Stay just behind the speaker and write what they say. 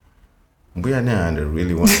Mbuya Nehanda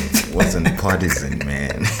really wasn't partisan,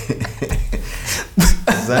 man.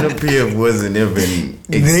 ZANU-PF wasn't even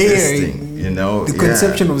existing, you know. The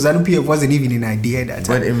conception of ZANU-PF wasn't even an idea at that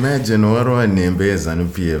time. But imagine what Nembe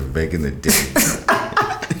ZANU-PF back in the day.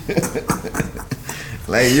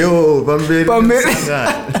 Like, yo, Bamberi.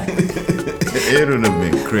 It would have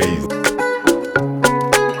been crazy.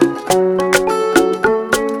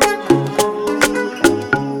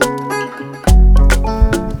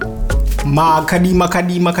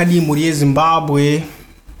 Makadi muri Zimbabwe.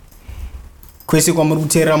 Kwesi kwa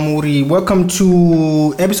murutera muri. Welcome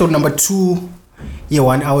to episode number 2. Yeah,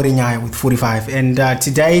 1 hour in with 45. And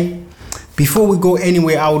today, before we go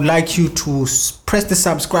anywhere, I would like you to press the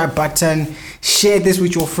subscribe button, share this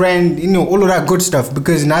with your friend, you know, all of that good stuff.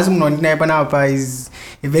 Because Nazim Nonapa is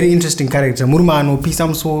a very interesting character. Murumano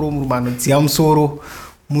Pisam Soro, Murumano Tiam Soro,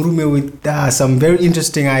 Murume with some very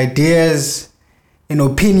interesting ideas and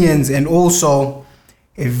opinions, and also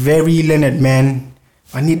a very learned man.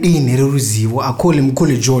 I call him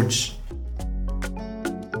Khule George.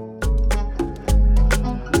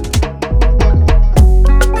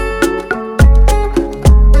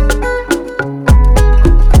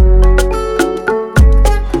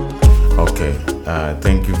 Okay,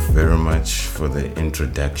 thank you very much for the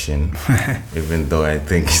introduction. Even though I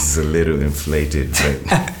think it's a little inflated, but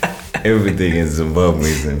everything in Zimbabwe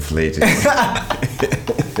is inflated.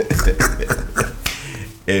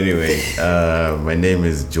 Anyway, my name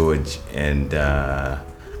is George, and I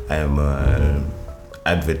am an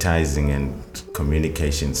advertising and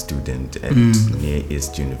communication student at Near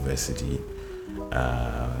East University.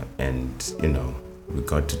 And, you know, we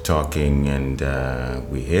got to talking, and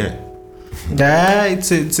we're here. Yeah,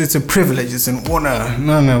 it's a privilege, it's an honor.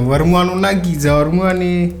 No, warumwanu nagiza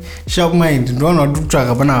warumwani sharp mind. Ndona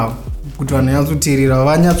dutsvaga pana kuti vanhu nyatsoteerera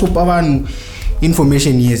vanyatsopa vanhu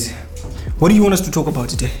information yes. What do you want us to talk about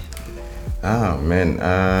today? Man,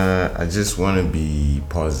 I just want to be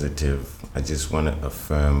positive. I just want to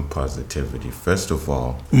affirm positivity. First of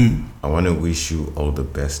all, I want to wish you all the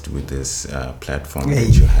best with this platform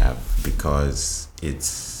that you have, because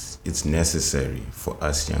it's necessary for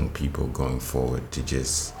us young people going forward to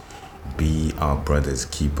just be our brother's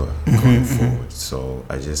keeper going forward. So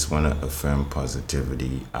I just want to affirm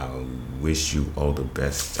positivity. I wish you all the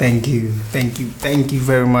best. Thank you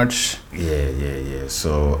very much. Yeah.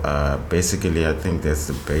 So basically, I think that's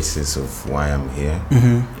the basis of why I'm here.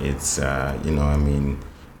 It's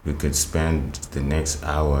we could spend the next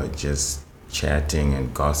hour just chatting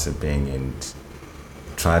and gossiping and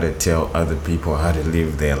try to tell other people how to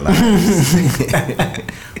live their lives.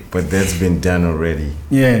 But that's been done already.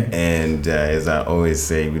 Yeah. And as I always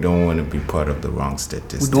say, we don't want to be part of the wrong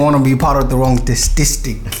statistic. We don't want to be part of the wrong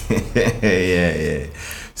statistic. Yeah.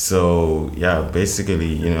 So, yeah,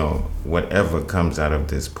 basically, you know, whatever comes out of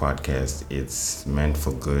this podcast, it's meant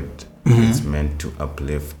for good. It's meant to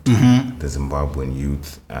uplift the Zimbabwean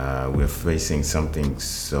youth. We're facing something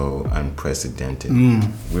so unprecedented.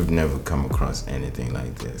 We've never come across anything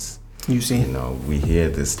like this. You see? You know, we hear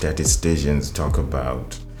the statisticians talk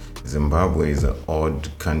about Zimbabwe is an odd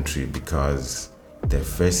country because they're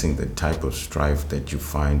facing the type of strife that you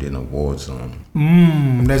find in a war zone.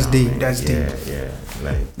 That's deep. That's deep. Yeah.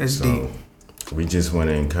 That's deep. We just want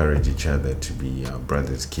to encourage each other to be our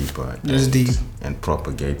brother's keeper. That's deep. And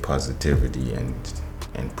propagate positivity and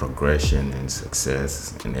progression and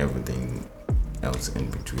success and everything else in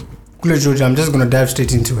between. Khule George, I'm just going to dive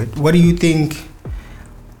straight into it. What do you think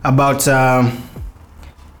about the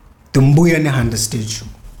Mbuya Nehanda statue?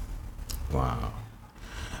 Wow.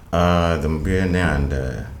 The Mbuya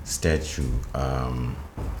Nehanda statue,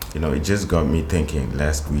 it just got me thinking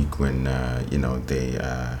last week when, they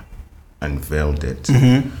unveiled it.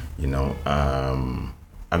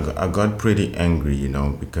 I got pretty angry,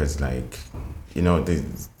 because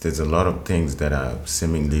there's a lot of things that are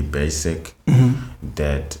seemingly basic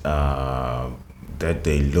that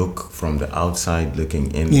they look from the outside looking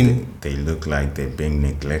in. They look like they're being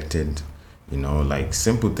neglected. Like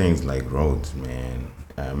simple things like roads, man,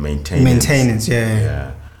 maintenance,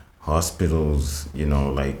 yeah. Hospitals,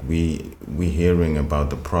 like we hearing about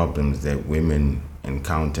the problems that women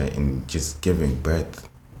encounter in just giving birth,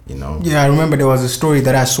 Yeah, I remember there was a story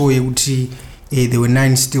that I saw. There were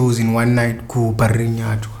 9 stills in one night.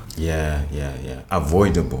 Yeah.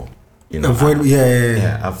 Avoidable.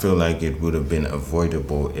 Yeah. I feel like it would have been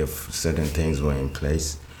avoidable if certain things were in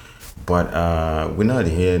place. But we're not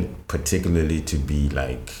here particularly to be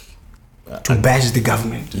like to bash the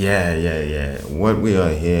government. Yeah. What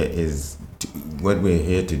we're here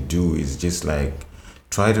to do is just like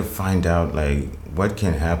try to find out like what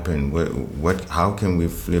can happen, how can we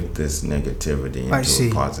flip this negativity into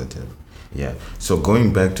a positive. Yeah. So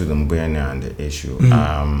going back to the Mbuya Nehanda issue,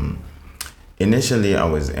 initially I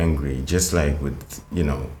was angry, just like with,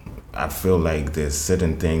 I feel like there's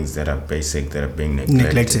certain things that are basic that are being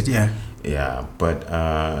neglected. Yeah, but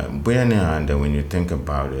Mbuya Nehanda, when you think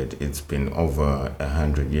about it, it's been over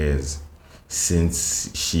 100 years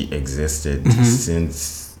since she existed,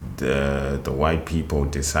 since the white people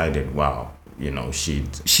decided, wow,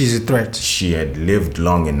 she's a threat. She had lived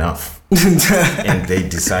long enough, and they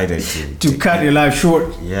decided to cut her life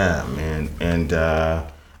short. Yeah, man, and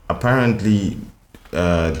apparently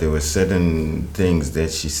there were certain things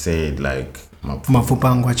that she said, like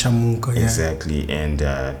mafupangwa chamuka, exactly, and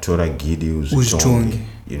tora gidi uzitongi,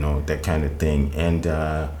 that kind of thing, and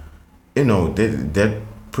that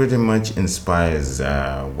pretty much inspires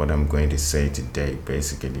what I'm going to say today,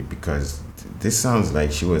 basically, because this sounds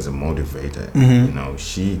like she was a motivator.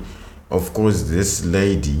 She, of course, this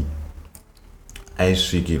lady,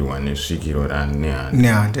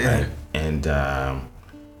 Nehanda, and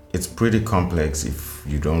it's pretty complex if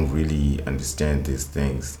you don't really understand these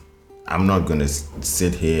things. I'm not gonna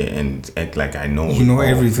sit here and act like I know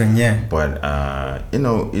everything, but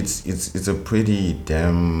it's a pretty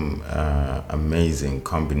damn amazing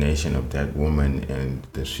combination of that woman and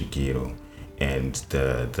the Shikiro, and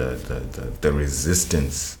the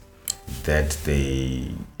resistance that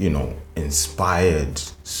they inspired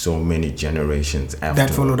so many generations after.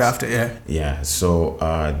 That followed after, So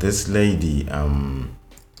this lady,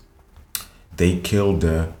 they killed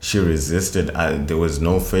her. She resisted. There was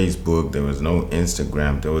no Facebook. There was no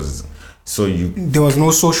Instagram. There was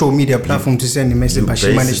no social media platform to send a message, but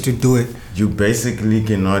she managed to do it. You basically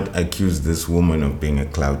cannot accuse this woman of being a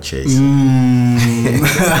cloud chaser.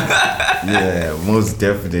 Yeah, most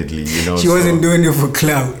definitely. She wasn't doing it for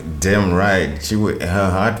clout. Damn right.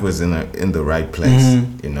 Her heart was in the right place.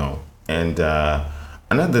 And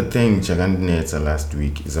another thing Chagandinetsa last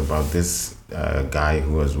week is about this guy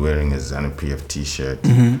who was wearing a ZANU-PF t-shirt,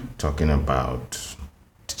 talking about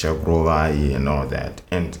Chagrovai and all that,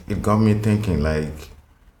 and it got me thinking, like,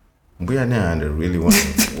 Mbuya Nehanda really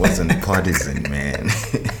wasn't partisan, man.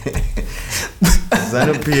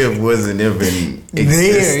 ZANU-PF wasn't even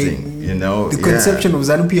existing, The conception of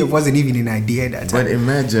ZANU-PF wasn't even an idea at that time. But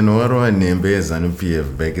imagine Warwa Nembe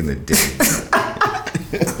ZANU-PF back in the day.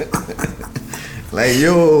 Like,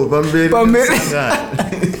 yo,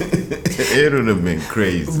 it would have been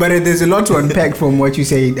crazy. But there's a lot to unpack from what you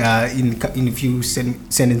said in a few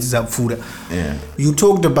sentences up further. Yeah. You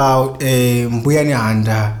talked about Mbuya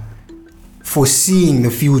Nehanda foreseeing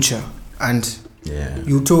the future, and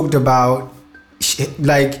you talked about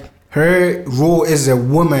like her role as a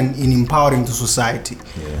woman in empowering the society.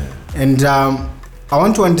 Yeah. And I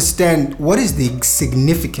want to understand, what is the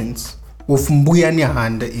significance of Mbuya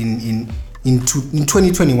Nehanda in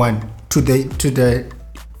 2021 to the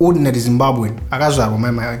ordinary Zimbabwean?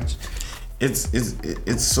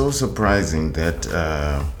 It's so surprising that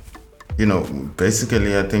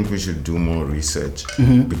basically I think we should do more research,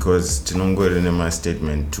 because tinongore my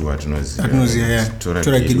statement to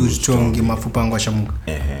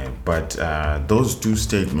but those two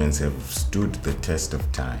statements have stood the test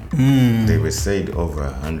of time. They were said over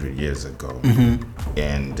 100 years ago,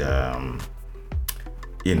 and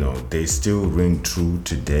they still ring true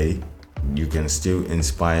today. You can still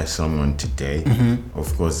inspire someone today.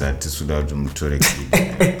 Of course, that is without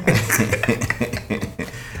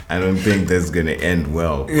I don't think that's gonna end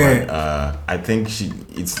well. But I think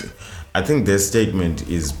their statement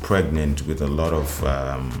is pregnant with a lot of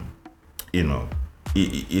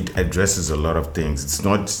it addresses a lot of things. It's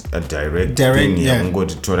not a direct thing.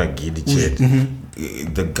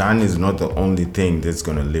 The gun is not the only thing that's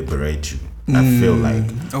gonna liberate you. I feel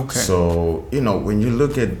like. Okay. So, when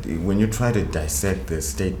you try to dissect this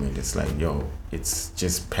statement, it's like, yo, it's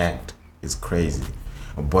just packed. It's crazy.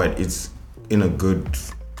 But it's in a good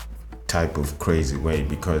type of crazy way,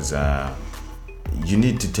 because you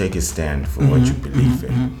need to take a stand for what you believe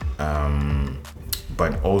in.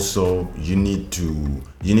 But also you need to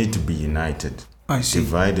be united. I see.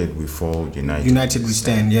 Divided we fall, united we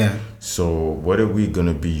stand. Yeah. So what are we going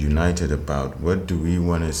to be united about? What do we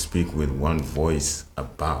want to speak with one voice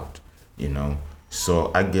about?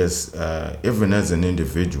 So I guess even as an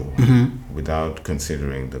individual, without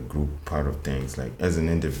considering the group part of things, like as an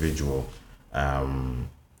individual,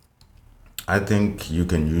 I think you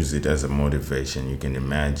can use it as a motivation. You can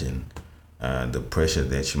imagine the pressure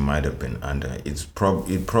that she might have been under. It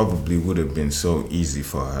probably would have been so easy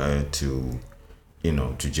for her to,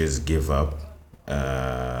 to just give up,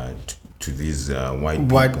 these white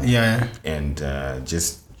people. And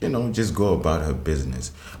just go about her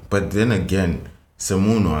business. But then again,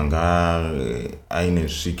 Samuno anga aine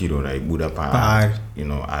shikiro rai Buddha pa.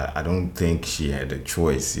 I don't think she had a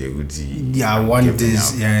choice. I want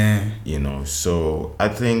this. So I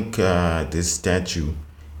think this statue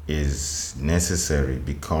is necessary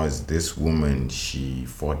because this woman, she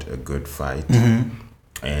fought a good fight,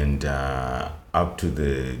 and up to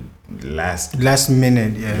the last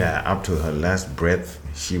minute, up to her last breath,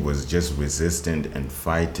 she was just resistant and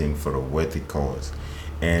fighting for a worthy cause.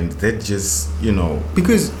 And that just,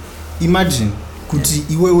 because imagine kuti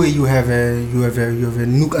you have a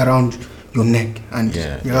nook around your neck and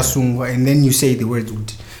and then you say the words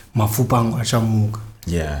mafupa achamuka.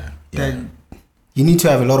 You need to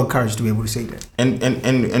have a lot of courage to be able to say that.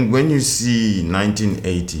 And when you see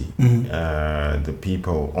 1980, the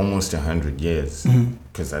people almost 100 years,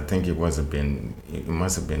 because I think it must have been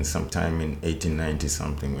sometime in 1890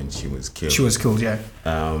 something when she was killed. She was killed,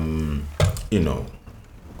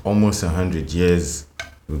 almost 100 years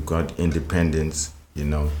we've got independence,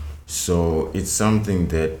 so it's something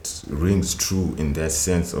that rings true in that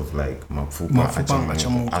sense of like mafupa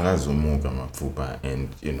akazomuka mafupa, and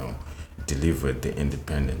delivered the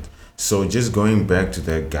independence. So just going back to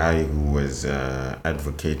that guy who was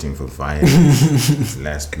advocating for violence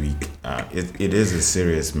last week, it is a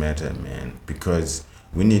serious matter, man, because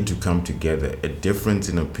we need to come together. A difference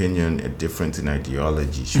in opinion, a difference in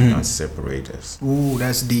ideology should not separate us. Ooh,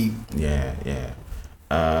 that's deep. Yeah.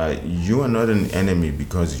 You are not an enemy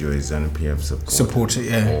because you're a ZANU-PF supporter,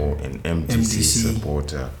 or an MDC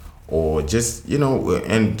supporter, or just,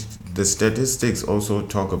 and the statistics also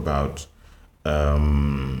talk about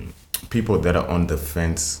people that are on the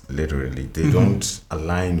fence, literally. They don't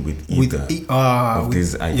align with either of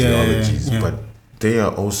these ideologies, but they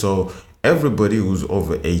are also... Everybody who's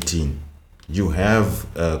over 18, you have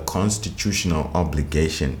a constitutional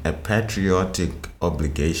obligation, a patriotic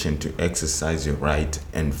obligation to exercise your right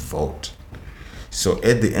and vote. So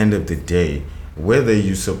at the end of the day, whether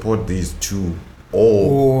you support these two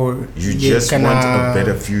or you just want a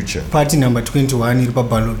better future. Party number 21,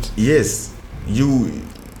 ballot. Yes, you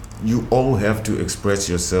all have to express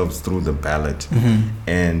yourselves through the ballot,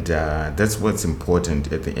 and that's what's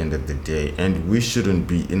important at the end of the day. And we shouldn't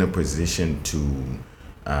be in a position to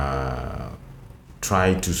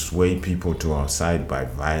try to sway people to our side by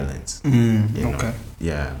violence.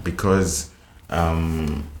 Because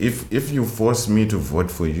if you force me to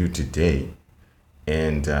vote for you today,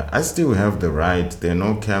 and I still have the right. There are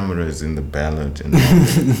no cameras in the ballot, and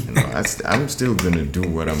I'm still gonna do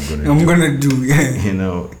what I'm gonna do.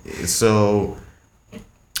 So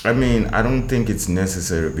I mean, I don't think it's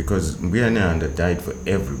necessary because Mbuya Nehanda died for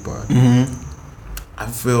everybody. I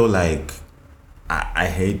feel like I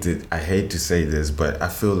hate to say this, but I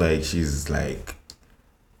feel like she's like,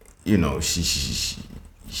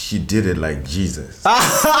 she did it like Jesus.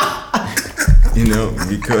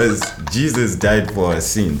 Because Jesus died for our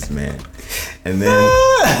sins, man. And then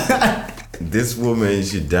this woman,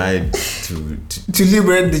 she died to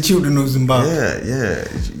liberate the children of Zimbabwe.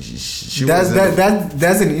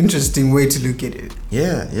 That's an interesting way to look at it.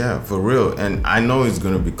 Yeah, for real. And I know it's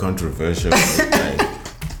gonna be controversial with like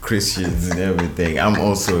Christians and everything. I'm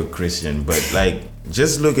also a Christian, but like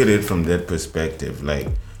just look at it from that perspective. Like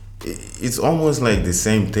it's almost like the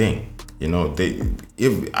same thing.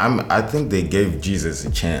 I think they gave Jesus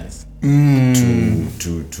a chance to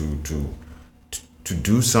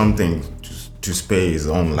do something to spare his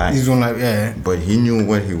own life. But he knew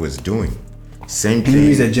what he was doing. Same thing. He knew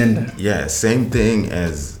his agenda. Yeah, same thing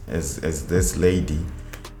as this lady,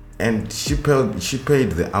 and she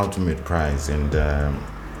paid the ultimate price. And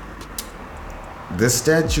the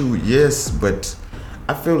statue, yes, but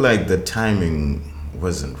I feel like the timing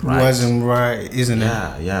wasn't right, isn't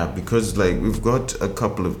it? Yeah, because like we've got a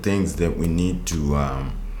couple of things that we need to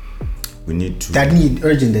that need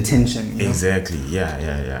urgent attention. Exactly.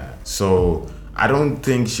 Yeah. So I don't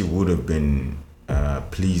think she would have been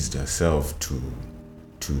pleased herself to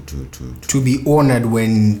be honored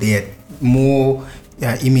when there are more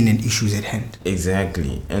imminent issues at hand.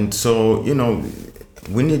 Exactly. And so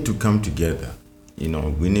we need to come together.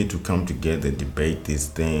 We need to come together, debate these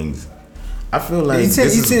things. I feel like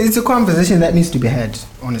it's a conversation that needs to be had,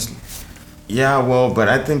 honestly. Yeah, well, but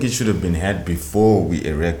I think it should have been had before we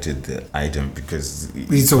erected the item because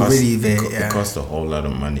it's already there. It cost a whole lot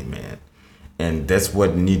of money, man, and that's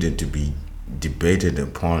what needed to be debated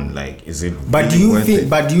upon. Like, is it? But do you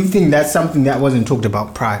think that's something that wasn't talked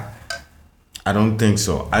about prior? I don't think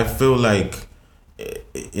so. I feel like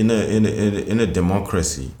in a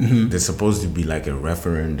democracy, there's supposed to be like a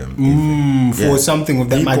referendum for something of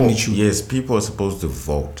that magnitude. Yes, people are supposed to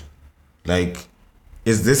vote. Like,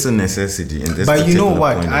 is this a necessity in this? But you know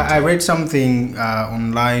what? I read something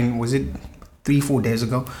online. Was it 3-4 days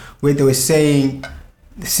ago, where they were saying,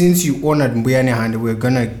 since you honored Mbuya Nehanda, we're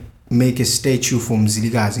gonna make a statue for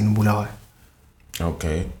Mzilikazi in Bulawayo.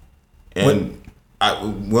 Okay, and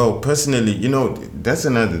personally, that's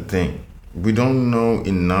another thing. We don't know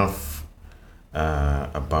enough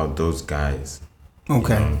about those guys.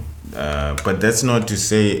 Okay, but that's not to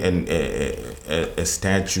say a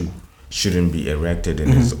statue shouldn't be erected in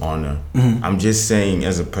his honor. I'm just saying,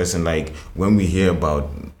 as a person, like when we hear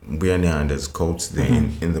about Mbuya Nehanda's quotes, they're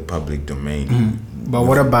in the public domain. But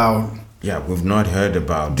what about? Yeah, we've not heard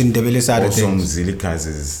about also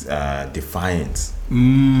Mzilikazi's defiance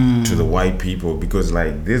to the white people, because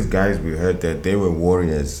like these guys, we heard that they were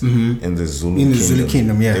warriors in the Zulu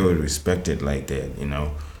kingdom. Yeah, they were respected like that,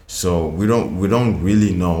 So we don't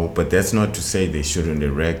really know, but that's not to say they shouldn't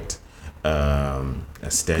erect a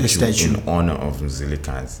statue in honor of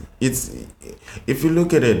Mzilikazi. It's, if you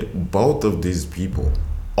look at it, both of these people,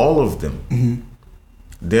 all of them.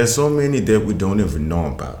 There are so many that we don't even know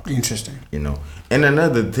about. Interesting. And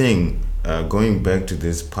another thing, going back to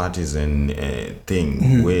this partisan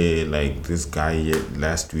thing, where like this guy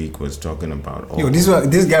last week was talking about.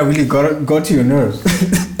 This guy really got to your nerves.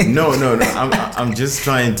 No. I'm just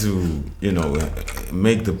trying to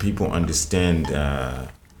make the people understand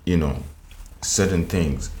certain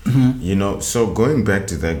things. So going back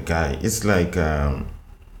to that guy, it's like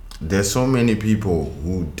there's so many people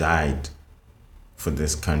who died for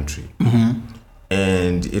this country,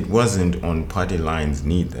 and it wasn't on party lines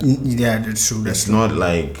neither. Yeah, that's true. It's not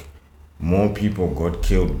like more people got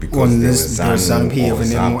killed because there was ZANU or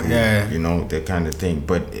ZAPU, that kind of thing.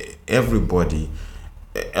 But everybody,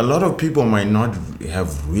 a lot of people might not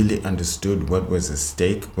have really understood what was at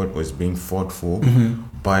stake, what was being fought for,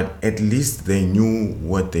 but at least they knew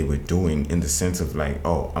what they were doing, in the sense of like,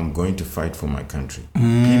 oh, I'm going to fight for my country.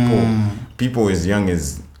 People as young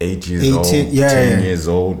as 8 years old, 10 years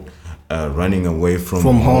old, running away from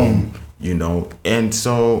home, and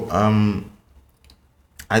so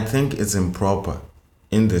I think it's improper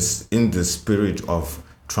in the spirit of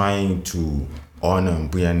trying to honor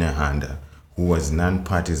Mbuya Nehanda, who was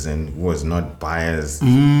non-partisan, who was not biased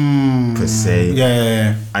per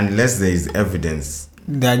se, unless there is evidence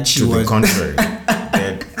that she was the contrary.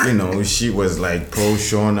 That she was like pro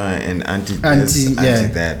Shona and anti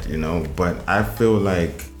that, but I feel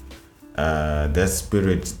like that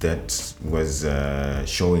spirit that was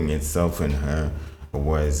showing itself in her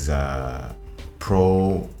was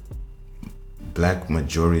pro black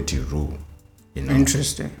majority rule.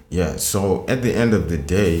 Interesting. Yeah, so at the end of the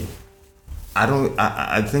day,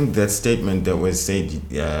 I think that statement that was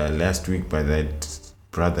said last week by that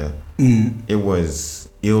brother, it was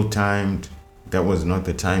ill-timed. That was not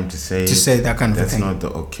the time to say that kind of thing. That's not the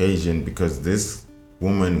occasion, because this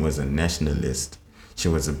woman was a nationalist. She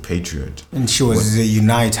was a patriot. And she was a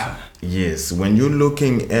uniter. Yes. When you're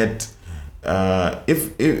looking at,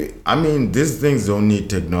 these things don't need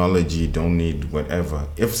technology, don't need whatever.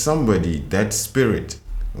 If somebody, that spirit,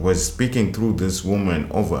 was speaking through this woman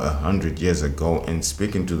over 100 years ago and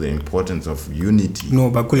speaking to the importance of unity. No,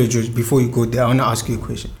 but Khule George, before you go there, I want to ask you a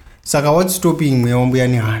question. Saka, what's stopping Mbuya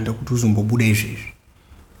Nehanda kuti uzombobuda izvezvi?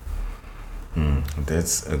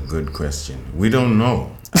 That's a good question. We don't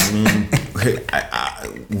know.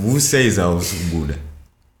 Who says I was Buddha?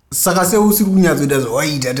 Saka se usiri kunyatsoita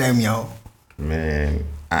zvawaita time yawo. Man,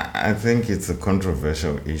 I think it's a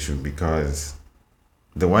controversial issue, because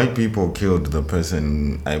the white people killed the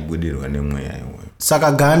person I would do anyway.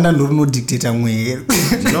 Saka ganda no dictator mwe.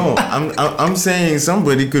 No, I'm saying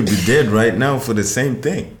somebody could be dead right now for the same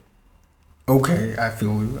thing. Okay, I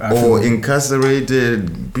feel you. Or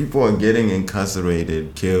incarcerated. People are getting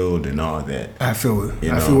incarcerated, killed, and all that. I feel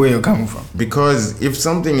you. I feel where you're coming from. Because if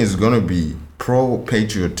something is gonna be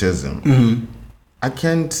pro-patriotism, I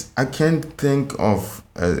can't think of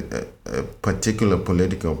a particular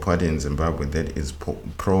political party in Zimbabwe that is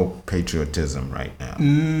pro-patriotism right now.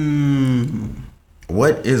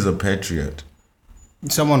 What is a patriot?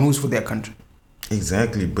 Someone who's for their country.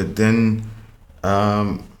 Exactly, but then,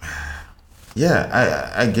 I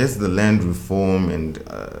guess the land reform and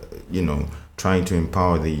trying to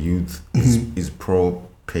empower the youth is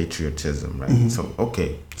pro-patriotism, right? So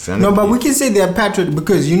okay. No, but we can say they're patriot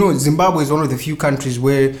because Zimbabwe is one of the few countries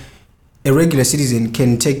where a regular citizen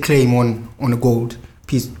can take claim on a gold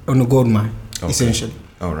piece, on a gold mine, essentially.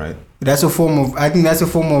 All right. I think that's a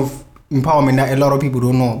form of empowerment that a lot of people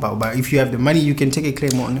don't know about. But if you have the money, you can take a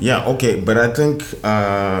claim on it. Yeah, okay, but I think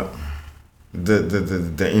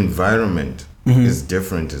the environment is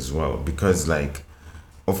different as well, because, like,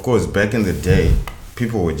 of course, back in the day,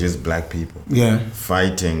 people were just black people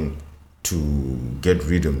fighting to get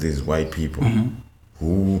rid of these white people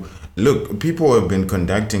who, look, people have been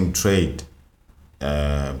conducting trade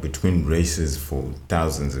between races for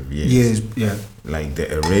thousands of years. Yes, yeah. Like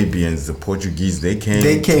the Arabians, the Portuguese, they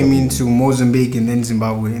came into Mozambique and then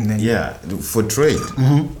Zimbabwe and then for trade.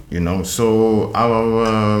 You know, so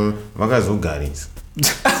our Wagazogaris,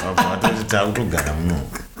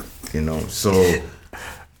 you know, so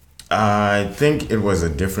I think it was a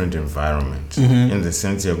different environment in the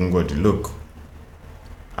sense you can go to look,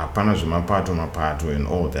 Mapato and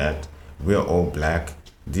all that. We're all black.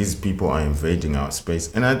 These people are invading our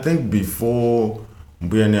space. And I think before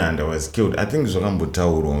Mbuya Nehanda was killed, I think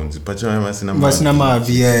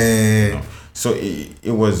so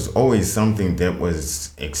it was always something that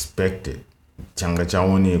was expected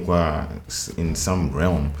in some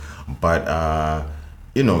realm. But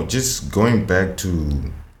you know, just going back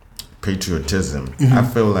to patriotism, I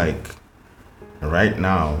feel like right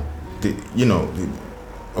now,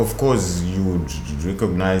 of course, you would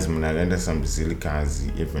recognize Mnaganda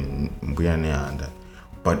Sambizilikazi, even Mbuya Nehanda,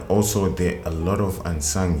 but also there are a lot of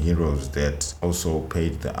unsung heroes that also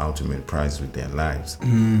paid the ultimate price with their lives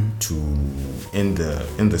to in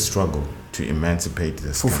the struggle to emancipate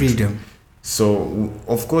this country. Freedom. So,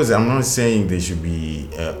 of course, I'm not saying there should be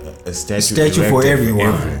a statue for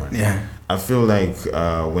everyone. Yeah. I feel like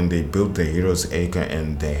when they built the Heroes Acre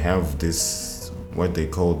and they have this, what they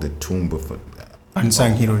call the tomb of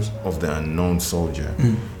unsung heroes of the unknown soldier,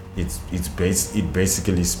 it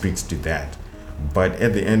basically speaks to that. But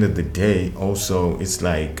at the end of the day, also, it's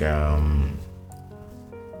like in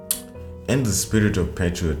the spirit of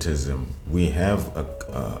patriotism, we have a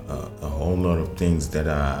whole lot of things that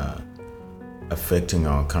are affecting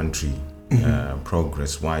our country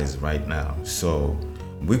progress-wise right now. So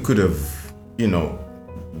we could have,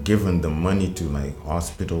 given the money to like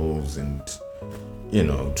hospitals and,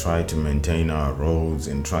 try to maintain our roads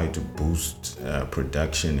and try to boost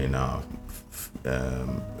production in our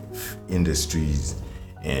industries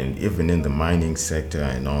and even in the mining sector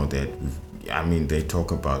and all that. I mean, they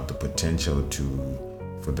talk about the potential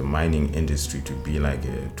for the mining industry to be like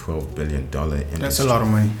a $12 billion industry. That's a lot of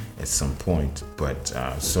money at some point. But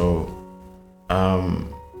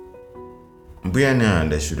Mbuya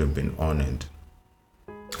Nehanda should have been honored.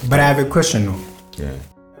 But I have a question though. Yeah.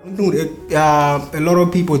 I think a lot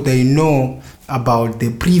of people, they know about the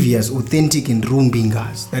previous authentic and true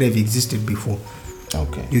Mbingas that have existed before.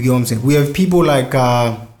 Okay. You get what I'm saying? We have people like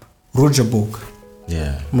Roger Book.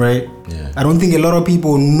 Yeah. Right? Yeah. I don't think a lot of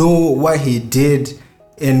people know what he did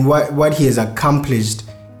and what he has accomplished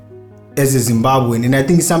as a Zimbabwean. And I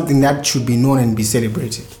think it's something that should be known and be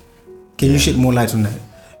celebrated. Can you shed more light on that?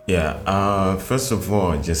 Yeah. First of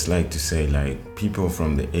all, I'd just like to say, like, people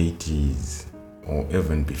from the 80s or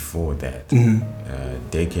even before that,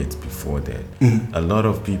 decades before that, a lot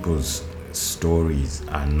of people's stories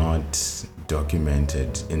are not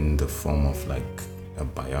documented in the form of like a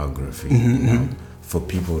biography, for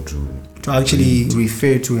people to actually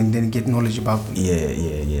refer to and then get knowledge about them.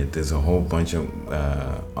 Yeah. There's a whole bunch of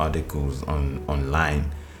articles online.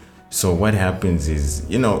 So what happens is,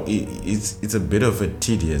 it's a bit of a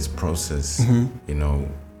tedious process,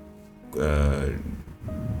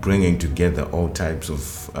 bringing together all types of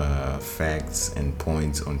facts and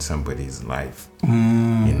points on somebody's life.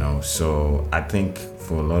 So I think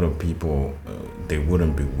for a lot of people, they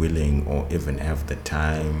wouldn't be willing or even have the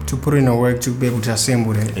time to put in a work to be able to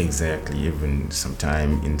assemble it. Exactly. Even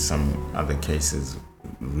sometime in some other cases,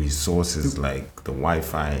 resources like the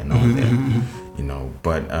Wi-Fi and all that,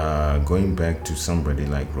 But going back to somebody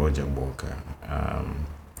like Roger Walker,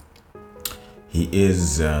 he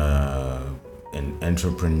is an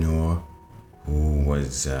entrepreneur who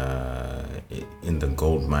was in the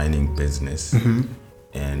gold mining business,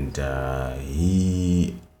 and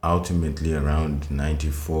he ultimately around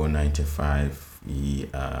 94, 95, he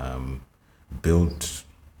built,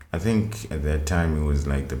 I think at that time it was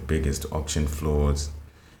like the biggest auction floors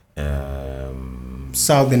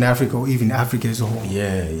Southern Africa or even Africa as a whole.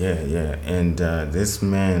 Yeah. And this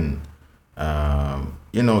man,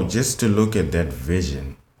 just to look at that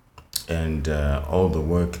vision and all the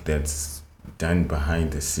work that's done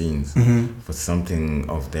behind the scenes for something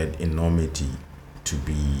of that enormity to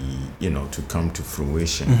be, to come to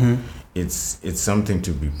fruition, it's something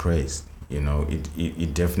to be praised.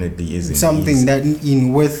 It definitely is something that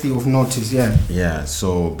in worthy of notice. Yeah.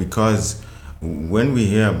 So because when we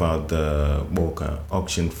hear about the Boca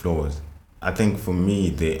auction floors, I think for me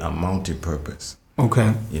they are multi-purpose. Okay.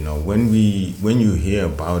 When you hear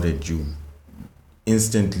about it, you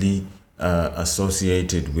instantly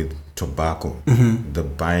associate it with tobacco, the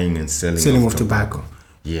buying and selling of tobacco.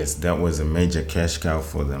 Yes, that was a major cash cow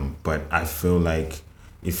for them. But I feel like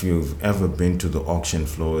if you've ever been to the auction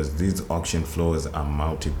floors, these auction floors are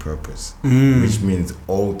multi-purpose, which means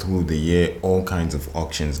all through the year, all kinds of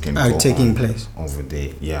auctions can go taking place over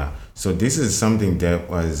there. Yeah. So this is something that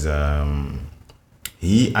was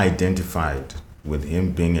he identified with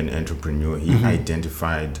him being an entrepreneur. He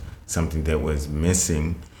identified something that was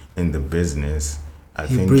missing in the business.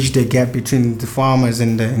 He bridged the gap between the farmers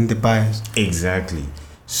and the buyers. Exactly.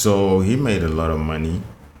 So he made a lot of money,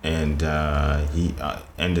 and he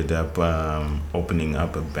ended up opening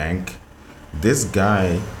up a bank. This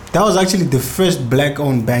guy... That was actually the first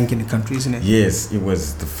black-owned bank in the country, isn't it? Yes, it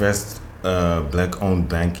was the first black-owned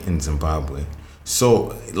bank in Zimbabwe.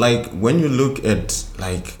 So, like, when you look at,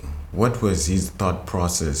 like, what was his thought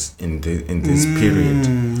process in this period?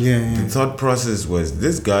 The thought process was,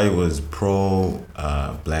 this guy was pro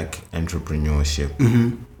black entrepreneurship,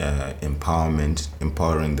 empowerment,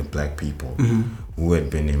 empowering the black people who had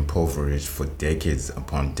been impoverished for decades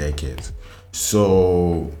upon decades.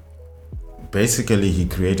 So basically he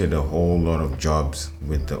created a whole lot of jobs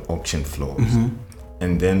with the auction floors.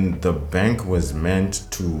 And then the bank was meant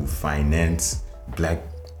to finance black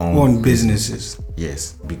owned businesses.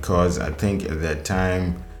 Yes, because I think at that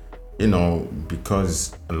time,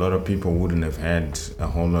 because a lot of people wouldn't have had a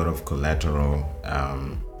whole lot of collateral,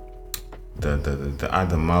 the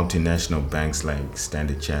other multinational banks like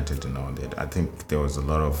Standard Chartered and all that, I think there was a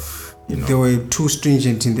lot of, They were too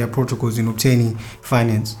stringent in their protocols in obtaining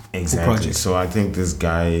finance for projects. So I think this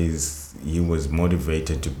guy he was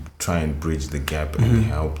motivated to try and bridge the gap and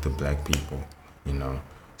help the black people,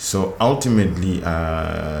 So ultimately,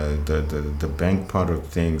 the bank part of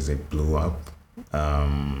things, it blew up,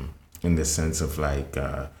 in the sense of like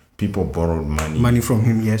people borrowed money from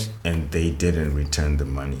him, yes, and they didn't return the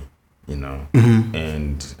money,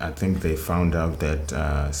 And I think they found out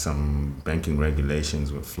that some banking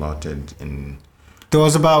regulations were flouted. And there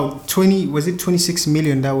was about 26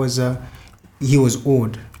 million that was he was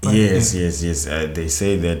owed. Yes. They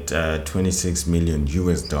say that 26 million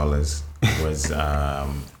US dollars was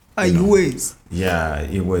US. Yeah,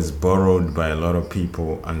 it was borrowed by a lot of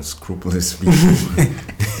people, unscrupulous people,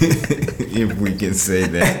 if we can say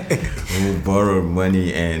that, who borrowed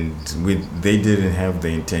money and they didn't have the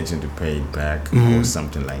intention to pay it back or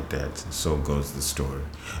something like that. So goes the story.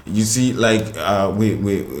 You see, like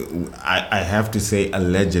I have to say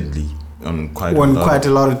allegedly on quite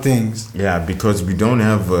a lot of things. Yeah, because we don't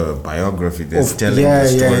have a biography that's telling the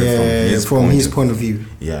story from his point of view.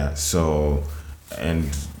 Yeah, so and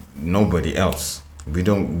nobody else.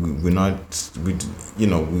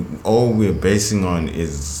 All we're basing on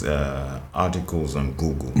is articles on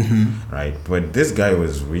Google, right? But this guy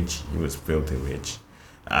was rich. He was filthy rich.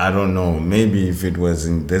 I don't know. Maybe if it was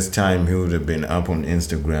in this time, he would have been up on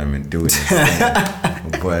Instagram and doing his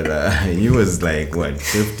thing. But he was like,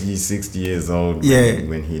 50, 60 years old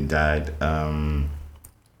when he died.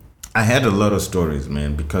 I had a lot of stories,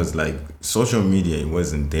 man, because like social media, it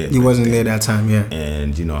wasn't there. It wasn't there that time, yeah.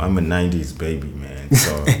 And I'm a 90s baby, man.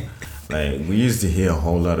 So like we used to hear a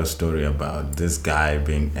whole lot of story about this guy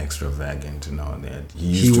being extravagant and all that.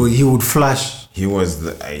 He would flash. He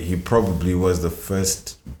probably was the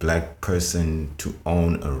first black person to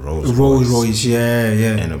own a Rolls Royce,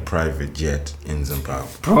 yeah. And a private jet in Zimbabwe.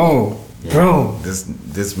 Bro.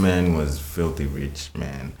 This man was filthy rich,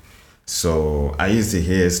 man. So I used to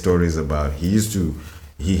hear stories about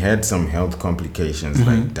he had some health complications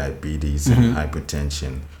like diabetes and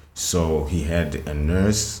hypertension. So he had a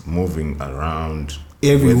nurse moving around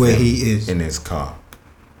everywhere he is in his car.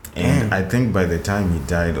 And I think by the time he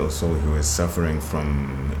died also he was suffering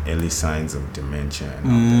from early signs of dementia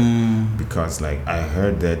and all that. Because like I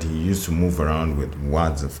heard that he used to move around with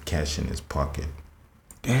wads of cash in his pocket.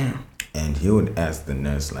 Damn. And he would ask the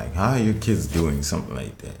nurse like, how are your kids doing? Something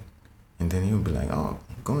like that. And then he would be like, oh,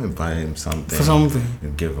 go and buy him something. For something. You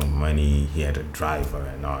give him money. He had a driver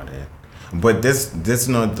and all that. But that's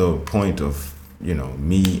not the point of,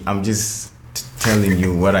 me. I'm just telling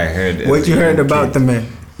you what I heard. What you heard about the man.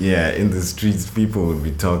 Yeah, in the streets, people would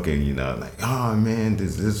be talking, like, oh, man,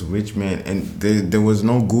 there's this rich man. And there was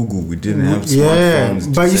no Google. We didn't have smartphones.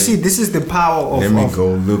 Yeah, but you see, this is the power of... Let me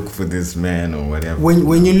go look for this man or whatever.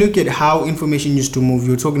 When you look at how information used to move,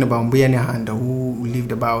 you're talking about Mbuya Nehanda, who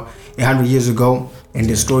lived about 100 years ago, and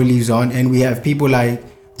the story lives on. And we have people like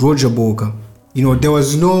Roger Boga. There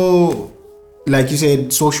was no like you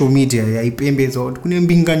said, social media, yeah, ipembezo kune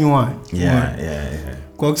Mbinga nywa. Yeah.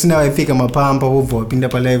 Kwa kusina wafika mapamba ovo wapinda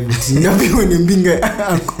pa live ngapi ni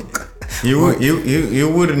Mbinga.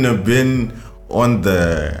 You wouldn't have been on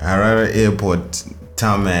the Harare airport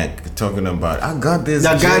tarmac talking about I got this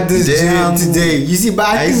jet today. You see, but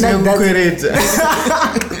I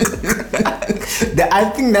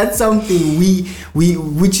think that's something we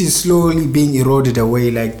which is slowly being eroded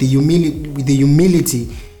away, like the humility,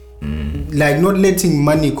 like not letting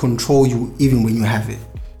money control you even when you have it.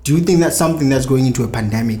 Do you think that's something that's going into a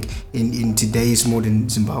pandemic in today's modern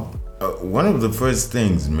Zimbabwe? One of the first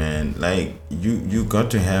things, man, like you got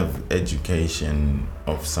to have education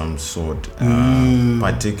of some sort,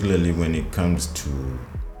 particularly when it comes to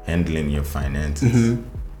handling your finances.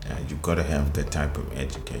 You got to have that type of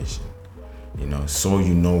education, you know, so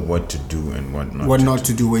you know what to do and what not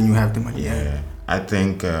to do when you have the money. Yeah. I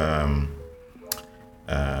think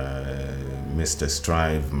Mr.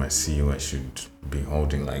 Strive Masiwa should be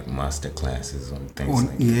holding like master classes on things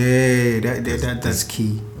like that. That's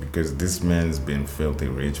key. Because this man's been filthy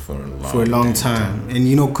rich for a long time. And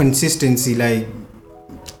you know, consistency, like,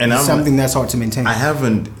 and something that's hard to maintain. I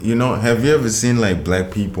haven't, you know, have you ever seen like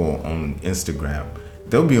black people on Instagram?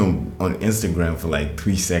 They'll be on Instagram for like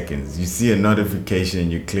 3 seconds. You see a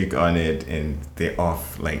notification, you click on it, and they're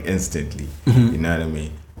off like instantly. You know what I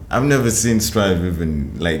mean? I've never seen Strive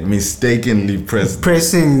even like mistakenly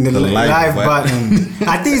pressing the live button.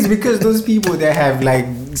 I think it's because those people that have like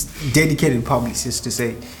dedicated publicists to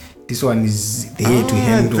say this one is there to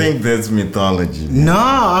handle. I think that's mythology. No,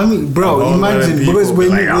 I mean, bro, imagine because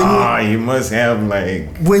when you must have like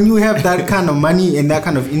when you have that kind of money and that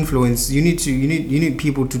kind of influence, you need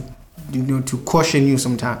people to, you know, to caution you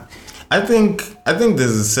sometimes. I think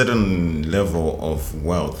there's a certain level of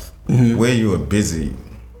wealth where you are busy.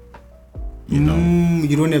 You know,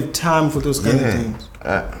 you don't have time for those kind of things.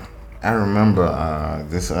 I remember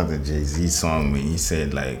this other Jay-Z song when he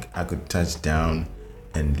said like I could touch down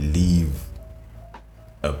and leave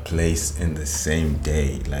a place in the same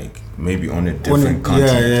day, like maybe on a different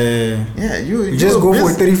continent. Yeah. You just go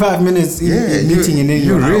for 35 minutes in meeting and then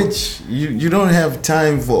you're rich. You don't have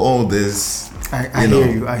time for all this. I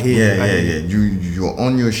hear you. You're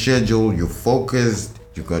on your schedule. You're focused.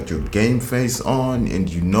 You got your game face on, and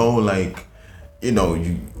you know, like, you know,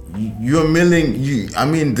 you're milling. I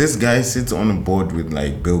mean, this guy sits on a board with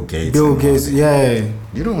like Bill Gates. Yeah.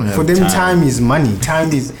 You don't have for them. Time is money.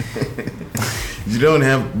 Time is. You don't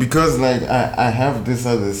have, because like I have this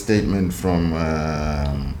other statement from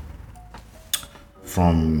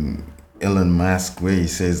Elon Musk where he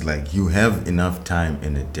says like you have enough time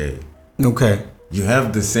in a day. Okay. You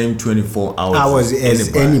have the same 24 hours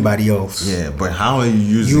as anybody else. Yeah, but how are you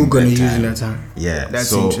using you're gonna use that time? Yeah,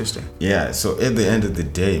 that's interesting. Yeah, so at the end of the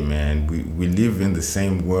day, man, we live in the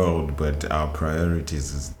same world, but our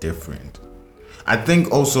priorities is different. I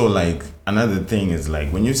think also like another thing is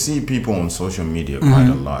like when you see people on social media quite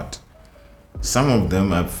a lot, some of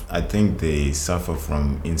them I think they suffer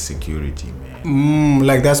from insecurity, man.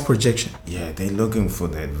 Like that's projection. Yeah, they looking for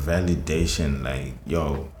that validation. Like,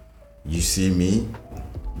 yo, you see me?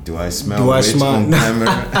 Do I smell rich on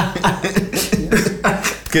camera?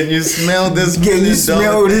 Can you smell this? Can you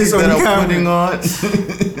smell this on that camera? I'm putting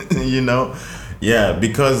on? You know. Yeah,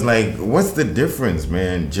 because like, what's the difference,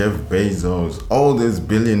 man? Jeff Bezos, all these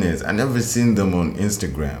billionaires, I never seen them on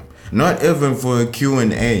Instagram. Not even for a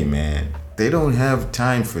Q&A, man. They don't have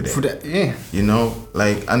time for that. Yeah. You know,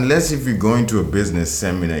 like, unless if you're going to a business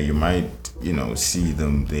seminar, you might, you know, see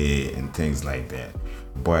them there and things like that.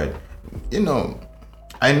 But, you know,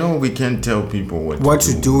 I know we can't tell people what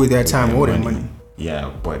to do with their time or their money. Yeah,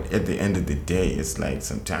 but at the end of the day, it's like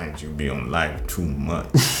sometimes you be on live too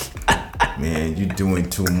much. Man, you're doing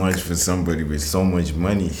too much for somebody with so much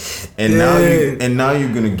money, and now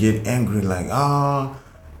you're gonna get angry like,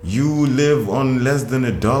 you live on less than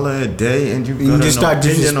 $1 a day, and you've got just start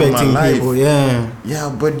disrespecting people.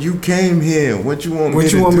 Yeah, but you came here. What you want me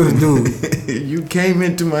to do? You came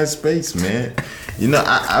into my space, man. You know,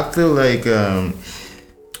 I feel like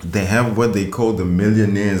they have what they call the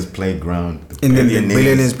millionaires playground, the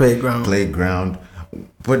billionaires playground.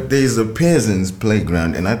 But there's a peasant's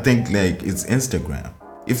playground, and I think like it's Instagram.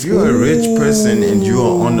 If you're a rich person and you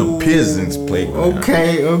are on a peasant's playground,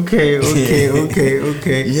 okay.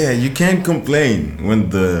 Yeah, you can't complain when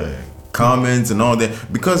the comments and all that,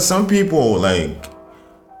 because some people like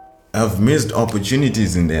have missed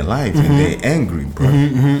opportunities in their life and they're angry, bro.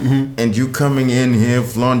 And you coming in here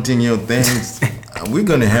flaunting your things, we're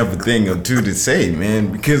gonna have a thing or two to say,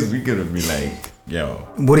 man, because we're gonna be like, yo,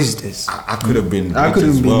 what is this? I could have been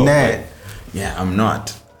that. Yeah, I'm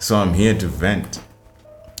not. So I'm here to vent.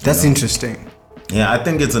 That's interesting. Yeah, I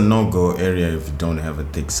think it's a no-go area if you don't have a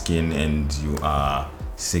thick skin and you are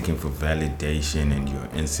seeking for validation and you're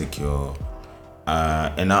insecure.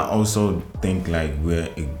 And I also think like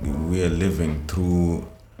we're living through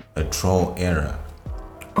a troll era.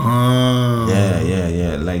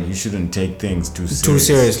 Yeah. Like you shouldn't take things too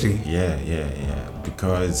seriously. Yeah.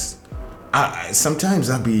 Because sometimes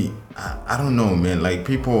I don't know, man. Like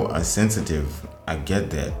people are sensitive. I get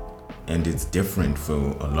that. And it's different for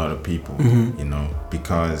a lot of people, you know,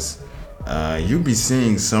 because you be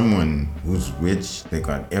seeing someone who's rich, they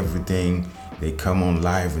got everything, they come on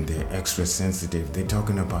live and they're extra sensitive. They're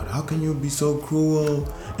talking about how can you be so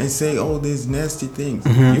cruel and say all these nasty things.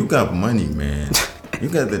 You got money, man. You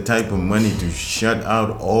got the type of money to shut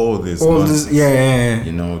out all this nonsense. Yeah.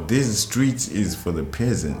 You know, these streets is for the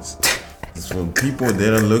peasants. It's for people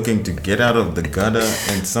that are looking to get out of the gutter,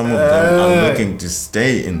 and some of them are looking to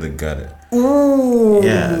stay in the gutter. Ooh.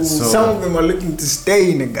 Yeah. So some of them are looking to stay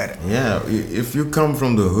in the gutter. Yeah. If you come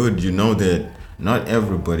from the hood, you know that not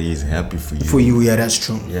everybody is happy for you. For you, yeah, that's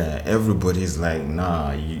true. Yeah. Everybody's like,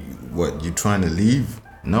 nah, you trying to leave?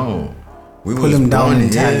 No. We Pull them down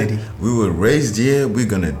mentality. Here, we were raised here, we're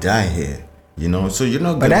gonna die here. You know, so you're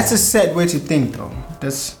not. But that's a sad way to think, though.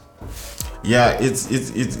 That's. Yeah, it's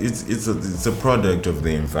a product of the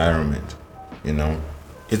environment. You know,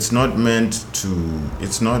 it's not meant to.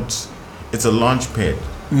 It's a launch pad.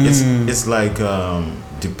 It's like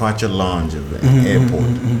departure lounge of an airport.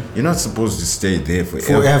 You're not supposed to stay there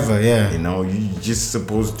forever. Yeah. You know, you're just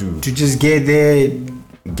supposed to just get there,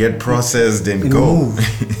 get processed and go. Move.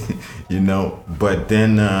 You know, but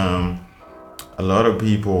then a lot of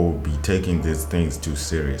people will be taking these things too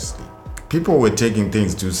seriously. People were taking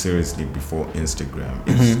things too seriously before Instagram.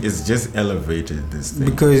 It's just elevated this thing.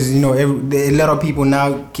 Because, you know, a lot of people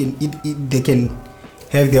now they can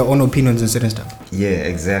have their own opinions on certain stuff. Yeah,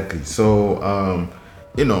 exactly. So,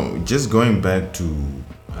 you know, just going back to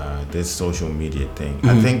this social media thing,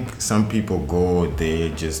 I think some people go there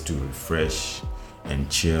just to refresh and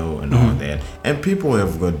chill and all that, and people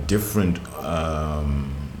have got different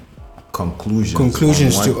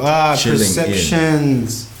conclusions to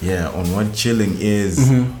perceptions. On what chilling is,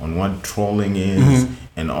 on what trolling is,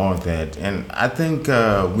 and all that. And I think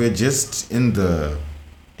we're just in the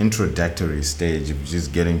introductory stage of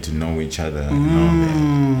just getting to know each other and all that,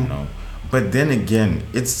 you know. But then again,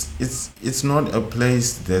 it's not a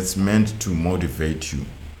place that's meant to motivate you.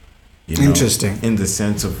 You know, interesting. In the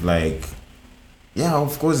sense of like, yeah,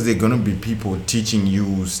 of course there are gonna be people teaching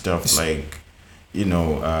you stuff like, you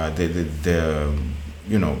know, the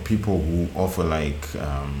you know, people who offer like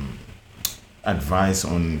advice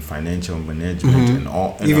on financial management and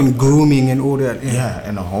all, and even grooming and all that. Yeah,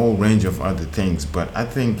 and a whole range of other things. But I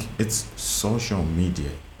think it's social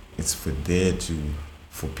media. It's for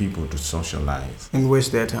people to socialize and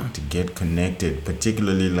waste their time, to get connected,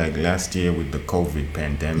 particularly like last year with the COVID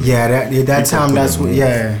pandemic. That time, that's what,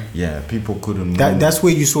 people couldn't move. That's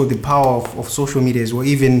where you saw the power of social media as well.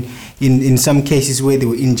 Even in some cases where there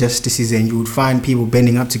were injustices, and you would find people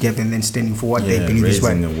bending up together and then standing for what they believe is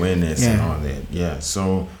right. Raising awareness and all that. Yeah,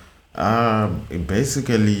 so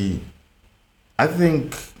basically, I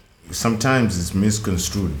think sometimes it's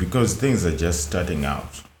misconstrued because things are just starting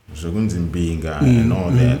out. So Mbinga and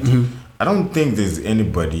all that. I don't think there's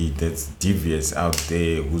anybody that's devious out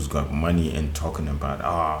there who's got money and talking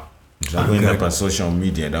about going up on social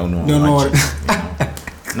media. I don't know how much.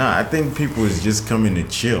 Nah, I think people is just coming to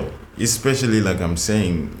chill. Especially like I'm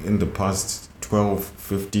saying, in the past 12,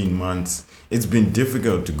 15 months, it's been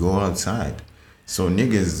difficult to go outside. So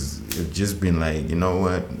niggas have just been like, you know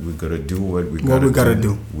what, we gotta do what we gotta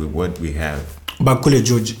do with what we have. But Khule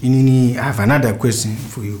George, I have another question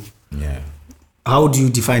for you. Yeah. How do you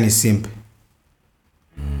define a simp?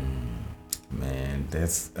 Man,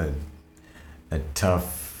 that's a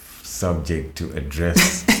tough subject to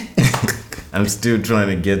address. I'm still trying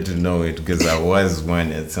to get to know it because I was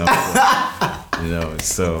one at some point. You know,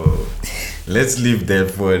 so let's leave that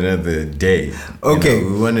for another day. Okay. You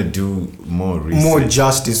know, we want to do more research. More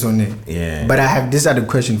justice on it. Yeah. But I have this other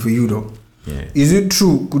question for you though. Yeah. Is it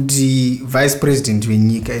true could the vice president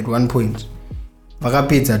Mbinga at one point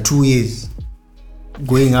vakapedza 2 years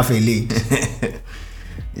going half a late?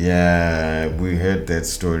 Yeah, we heard that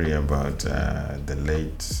story about the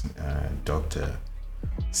late Dr.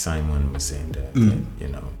 Simon was saying that, you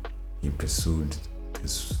know, he pursued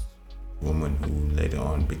this woman who later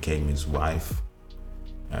on became his wife.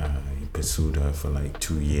 He pursued her for like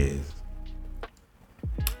 2 years.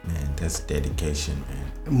 Man, that's dedication, man.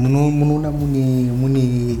 Munona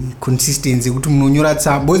mune consistency kuti munonyora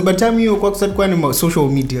tsamba because by the time you kwakusati kwane social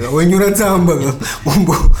media wenyora tsamba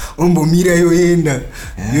umbomira yoenda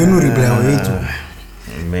yonoreply wetu.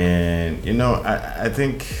 Man, you know, I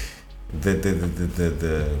think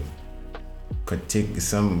the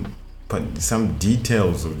some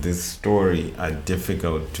details of this story are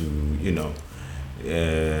difficult to, you know,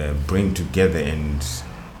 bring together and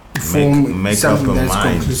make up a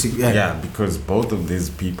mind. Yeah, because both of these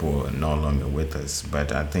people are no longer with us.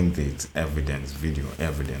 But I think there's video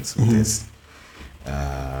evidence of this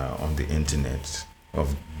on the internet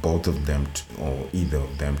of both of them or either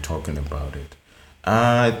of them talking about it.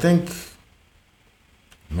 I think,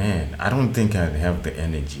 man, I don't think I'd have the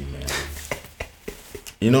energy, man.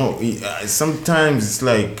 You know, sometimes it's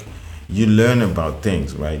like you learn about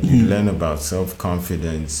things, right? You learn about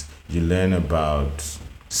self-confidence. You learn about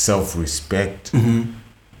self-respect.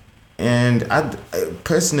 And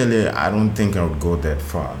personally, I don't think I would go that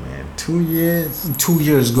far, man. 2 years? 2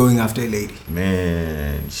 years going after a lady.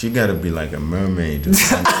 Man, she got to be like a mermaid or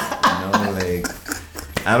something. You know, like,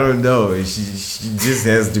 I don't know. She just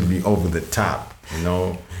has to be over the top, you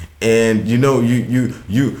know. And you know, you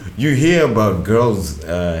hear about girls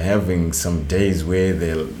having some days where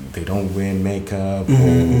they don't wear makeup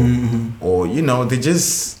or you know they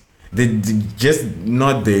just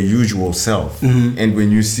not their usual self. And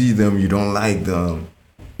when you see them, you don't like them.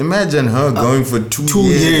 Imagine her going for 2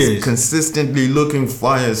 years consistently looking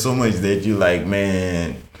fire so much that you like,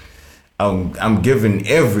 man, I'm giving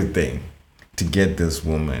everything to get this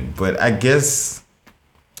woman. But I guess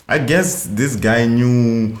this guy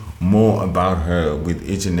knew more about her with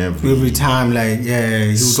each and every time, like, yeah, he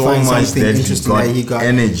would so find much something that interesting he got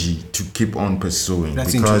energy to keep on pursuing.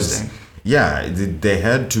 That's because interesting. Yeah, there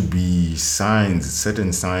had to be certain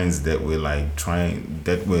signs that were like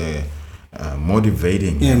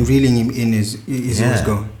motivating him and reeling him in his was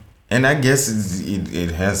going. And I guess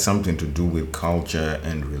it has something to do with culture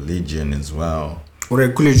and religion as well.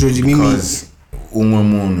 Khule George, because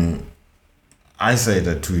I say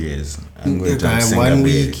that 2 years. I'm going to 1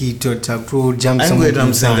 week he jump I'm going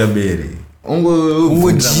to Singapore.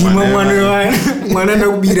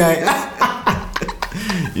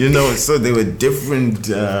 You know, so there were different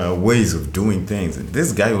ways of doing things. And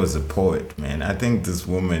this guy was a poet, man. I think this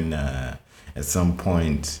woman at some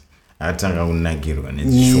point atanga unagirwa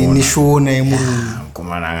nishona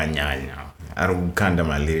kumana nyanya ari kukanda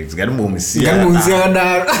my lyrics ngatimbomisiya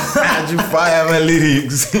achifire my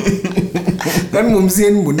lyrics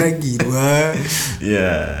ngatimbomisiya mbunagirwa.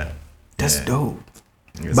 Yeah, that's dope.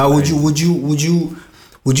 It's but crazy.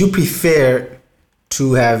 would you prefer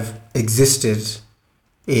to have existed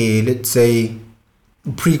let's say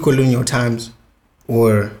pre-colonial times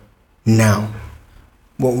or now?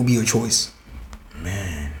 What would be your choice?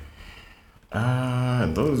 Man,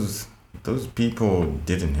 those people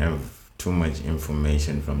didn't have too much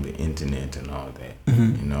information from the internet and all that.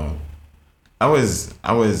 You know, I was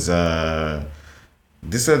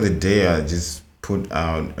this other day I just put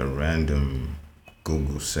out a random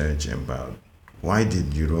Google search about why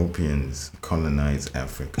did Europeans colonize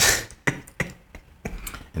Africa.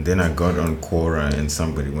 And then I got on Quora and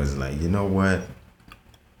somebody was like, you know what?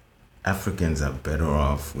 Africans are better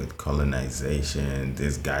off with colonization.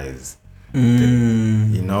 These guys,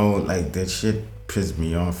 you know, like that shit pissed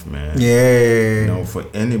me off, man. Yeah. You know, for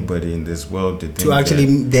anybody in this world to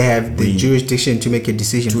think they have the jurisdiction to make a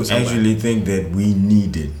decision. To actually think that we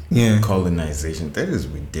needed colonization, that is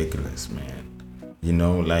ridiculous, man. You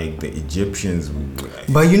know, like the Egyptians.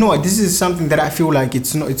 But you know what? This is something that I feel like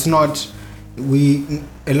it's not.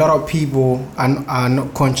 A lot of people are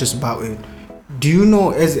not conscious about it. Do you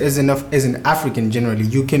know, as an African generally,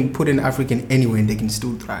 you can put an African anywhere and they can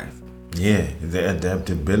still thrive. Yeah, the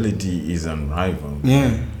adaptability is unrivaled.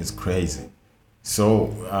 Yeah, it's crazy.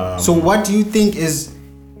 So what do you think is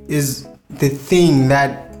the thing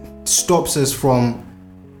that stops us from,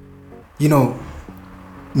 you know,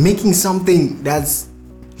 making something that's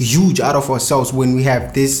huge out of ourselves when we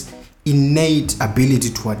have this innate ability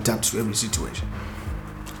to adapt to every situation?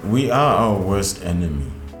 We are our worst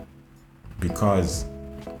enemy because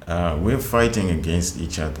we're fighting against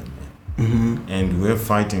each other, man. And we're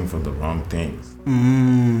fighting for the wrong things.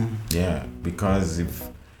 Yeah, because if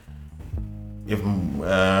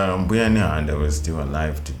Mbuya Nehanda was still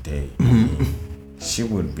alive today, she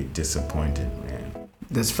would be disappointed, man.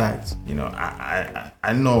 That's facts. You know,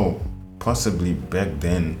 I know possibly back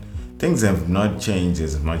then things have not changed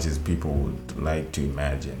as much as people would like to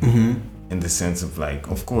imagine. In the sense of, like,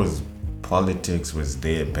 of course, politics was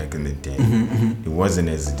there back in the day. It wasn't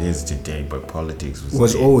as it is today, but politics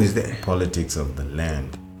was there. always there. Politics of the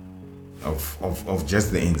land, of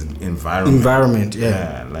just the environment. Environment,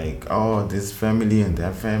 yeah. Like, oh, this family and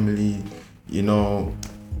that family, you know,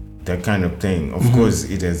 that kind of thing. Of course,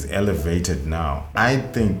 it has elevated now. I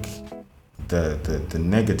think the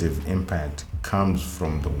negative impact comes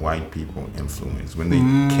from the white people influence. When they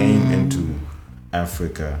came into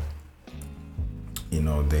Africa, you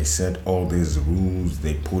know, they set all these rules,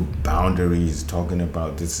 they put boundaries, talking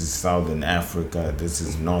about this is Southern Africa, this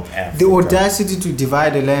is North Africa. The audacity to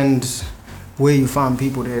divide the land where you found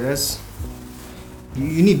people there,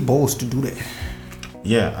 you need balls to do that.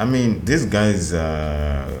 Yeah, I mean, these guys,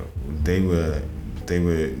 they were,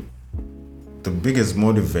 the biggest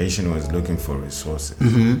motivation was looking for resources.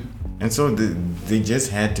 And so they just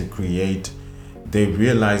had to create, they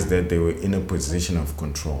realized that they were in a position of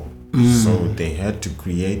control. So they had to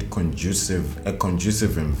create a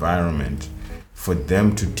conducive environment for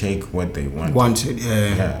them to take what they wanted.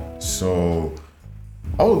 Yeah. So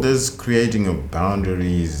all this creating of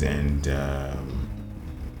boundaries and,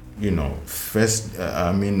 you know,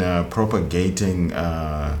 propagating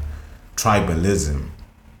tribalism.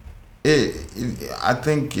 I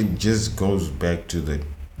think it just goes back to the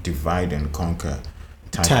divide and conquer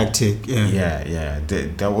tactic. Yeah.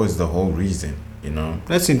 That was the whole reason, you know.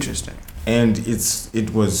 That's interesting. And it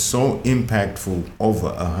was so impactful over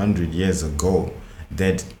 100 years ago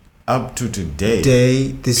that up to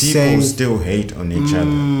today, people still hate on each other.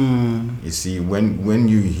 You see, when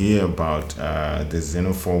you hear about the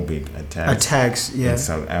xenophobic attacks in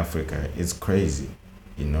South Africa, it's crazy.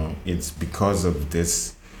 You know, it's because of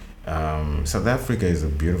this. South Africa is a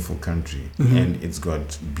beautiful country, and it's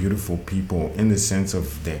got beautiful people in the sense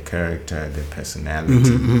of their character, their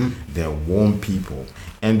personality. They're warm people.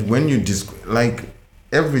 And when you like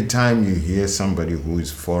every time you hear somebody who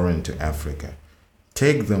is foreign to Africa,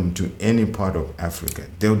 take them to any part of Africa,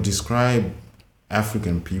 they'll describe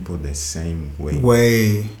African people the same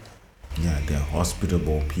way. Yeah, they're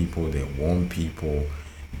hospitable people, they're warm people,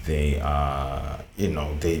 they are, you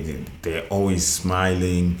know, they're always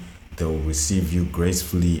smiling, they'll receive you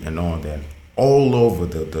gracefully and all that, all over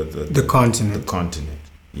the continent,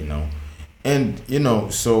 you know. And, you know,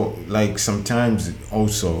 so like sometimes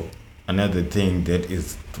also another thing that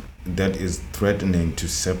is threatening to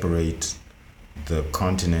separate the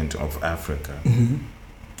continent of Africa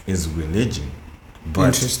is religion.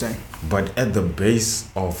 Interesting. But at the base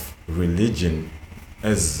of religion,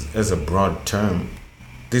 as a broad term,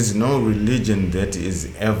 there's no religion that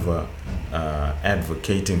is ever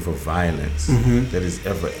advocating for violence, that is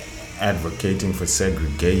ever advocating for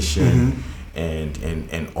segregation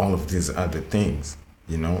and all of these other things,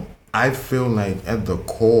 you know. I feel like at the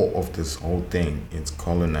core of this whole thing, it's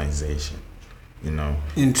colonization, you know.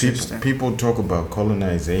 Interesting. People talk about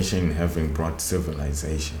colonization having brought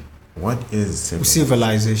civilization. What is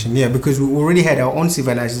civilization? Yeah, because we already had our own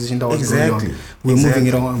civilization that was going on. We're moving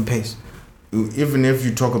at our own pace. Even if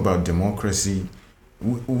you talk about democracy,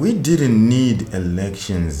 we didn't need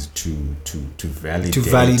elections to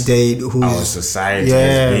validate our society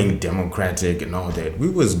as being democratic and all that. We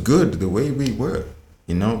was good the way we were,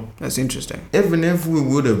 you know. That's interesting. Even if we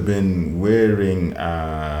would have been wearing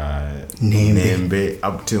Nembe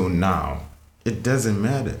up till now, it doesn't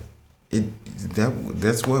matter.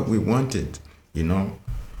 That's what we wanted, you know.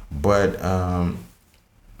 But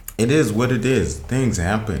it is what it is. Things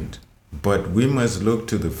happened. But we must look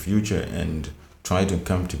to the future and try to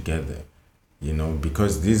come together, you know,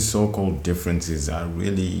 because these so-called differences are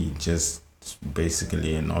really just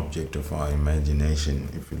basically an object of our imagination,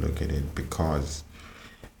 if you look at it, because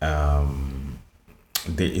there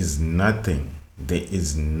is nothing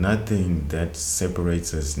that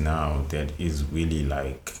separates us now that is really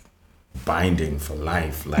like binding for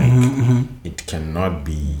life. Like it cannot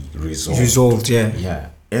be resolved. Yeah,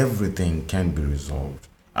 everything can be resolved.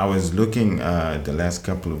 I was looking the last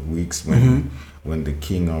couple of weeks when the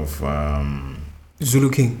king of Zulu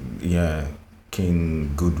King,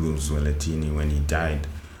 King Goodwill Zwelithini, when he died,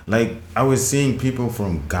 like I was seeing people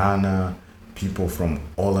from Ghana, people from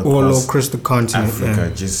all across the continent, Africa,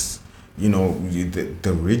 just, you know,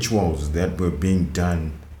 the rituals that were being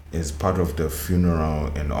done as part of the funeral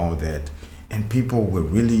and all that, and people were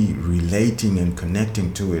really relating and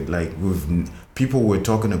connecting to it. Like people were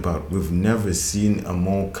talking about, we've never seen a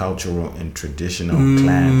more cultural and traditional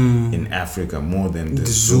clan in Africa more than the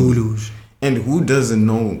Zulus. And who doesn't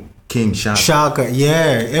know King Shaka? Shaka,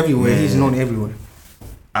 everywhere. Man. He's known everywhere.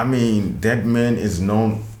 I mean, that man is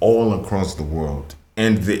known all across the world.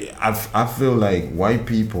 And I feel like white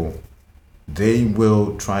people, they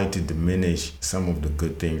will try to diminish some of the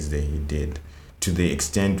good things that he did, to the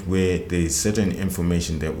extent where there's certain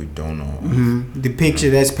information that we don't know. The picture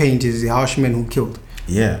that's painted is the Harshman who killed.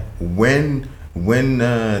 Yeah, when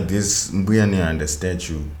this Mbuya Nehanda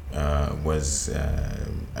statue was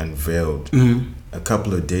unveiled, a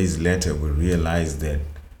couple of days later we realized that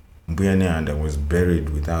Mbuya Nehanda was buried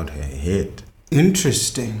without her head.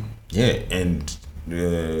 Interesting. Yeah, and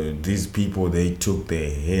these people, they took their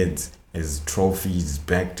heads as trophies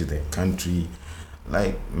back to their country.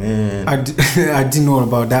 Like, man, I didn't know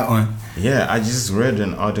about that one. Yeah, I just read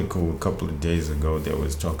an article a couple of days ago that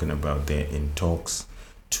was talking about they're in talks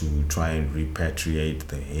to try and repatriate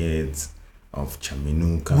the heads of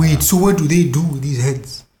Chaminuka. Wait, so what do they do with these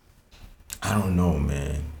heads? I don't know,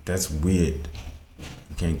 man. That's weird.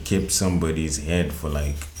 You can keep somebody's head for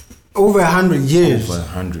like over 100 years. Over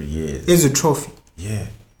 100 years. It's a trophy. Yeah.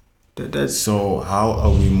 That's so how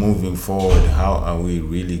are we moving forward? How are we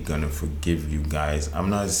really gonna forgive you guys? I'm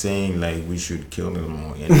not saying like we should kill them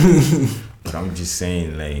or anything, but I'm just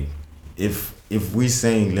saying like if we're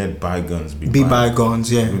saying let bygones be bygones,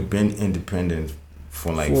 yeah. We've been independent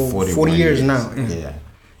for like 40 years now. Yeah.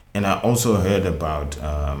 And I also heard about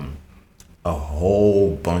a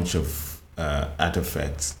whole bunch of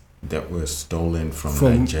artifacts that were stolen from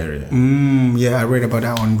Nigeria. Yeah, I read about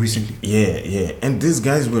that one recently. Yeah. And these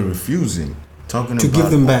guys were refusing, talking to about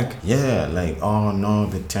give them back. Yeah, like, oh no,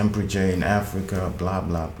 the temperature in Africa, blah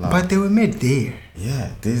blah blah. But they were made there.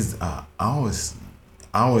 Yeah, these are ours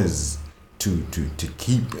to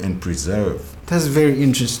keep and preserve. That's very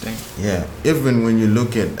interesting. Yeah, even when you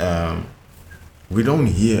look at we don't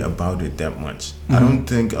hear about it that much. I don't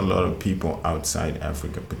think a lot of people outside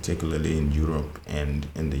Africa, particularly in Europe and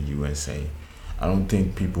in the USA, I don't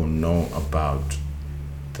think people know about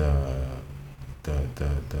the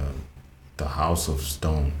House of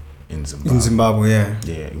Stone in Zimbabwe. In Zimbabwe, yeah.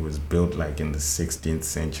 Yeah, it was built like in the 16th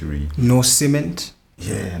century. No cement.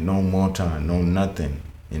 Yeah, no mortar, no nothing,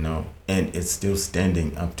 you know, and it's still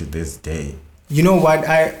standing up to this day. You know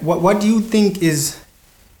what do you think is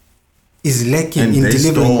lacking in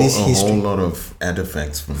delivering this history? A whole lot of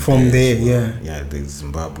artifacts from there, yeah. Yeah, the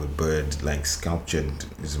Zimbabwe bird, like sculptured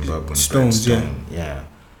Zimbabwean stones, stone. Yeah.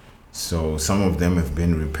 So some of them have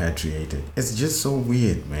been repatriated. It's just so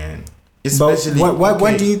weird, man. Especially, but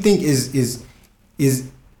what do you think is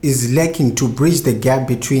lacking to bridge the gap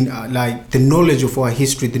between like the knowledge of our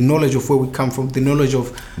history, the knowledge of where we come from, the knowledge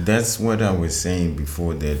of... That's what I was saying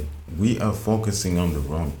before, that we are focusing on the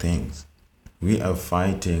wrong things. We are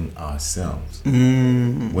fighting ourselves.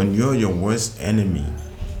 When you're your worst enemy,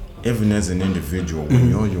 even as an individual,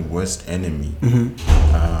 when you're your worst enemy,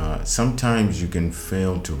 sometimes you can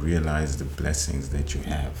fail to realize the blessings that you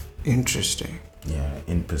have. Interesting. Yeah,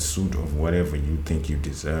 in pursuit of whatever you think you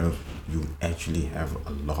deserve, you actually have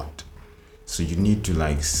a lot. So you need to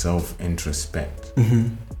like self-introspect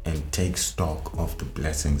and take stock of the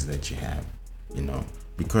blessings that you have, you know.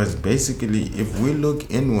 Because basically, if we look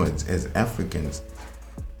inwards as Africans,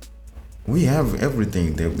 we have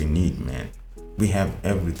everything that we need, man. We have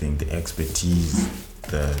everything, the expertise,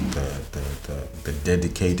 the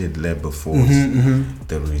dedicated labor force,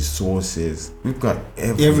 the resources. We've got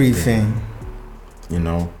everything. You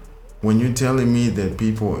know, when you're telling me that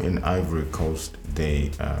people in Ivory Coast,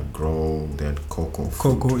 they grow that cocoa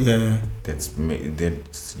fruit,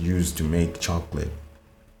 that's used to make chocolate.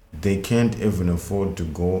 They can't even afford to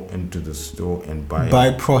go into the store and buy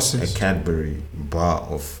a Cadbury bar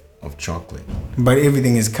of chocolate. But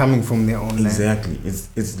everything is coming from their own land. Exactly.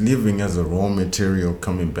 It's living as a raw material,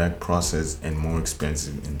 coming back processed and more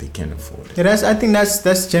expensive, and they can't afford it. Yeah, I think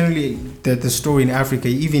that's generally the story in Africa,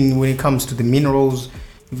 even when it comes to the minerals,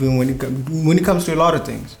 even when it comes to a lot of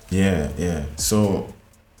things. Yeah. So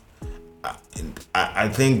I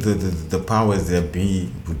think the powers that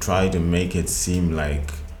be would try to make it seem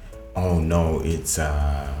like, oh no, it's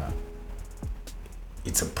a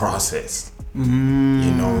process. You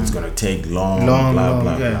know, it's gonna take long, blah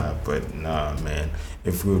blah. But nah, man,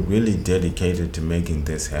 if we're really dedicated to making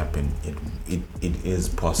this happen, it is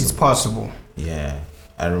possible. It's possible. Yeah,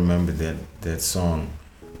 I remember that song,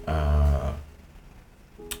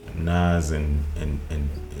 Nas and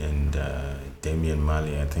Damian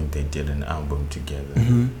Marley. I think they did an album together,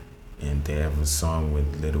 and they have a song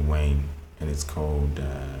with Lil Wayne, and it's called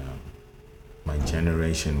My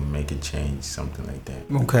Generation Will Make a Change, something like that.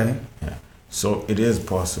 Okay. Yeah. So it is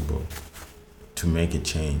possible to make a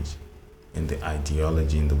change in the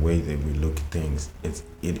ideology, in the way that we look at things. It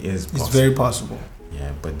is possible. It's very possible.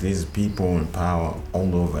 Yeah, but these people in power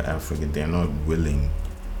all over Africa, they're not willing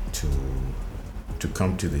to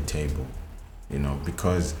come to the table, you know,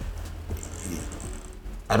 because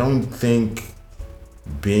I don't think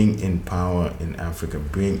being in power in Africa,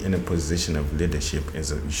 being in a position of leadership,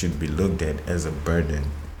 should be looked at as a burden.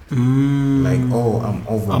 Like, oh, I'm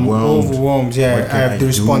overwhelmed. Yeah, I have the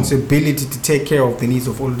responsibility to take care of the needs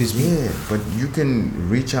of all these people. Yeah, but you can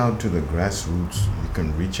reach out to the grassroots. You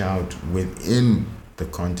can reach out within the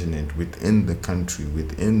continent, within the country,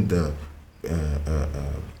 within the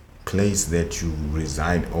place that you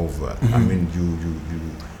reside over. I mean,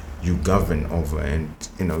 you govern over, and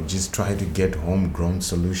just try to get homegrown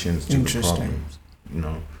solutions to the problems.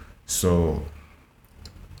 So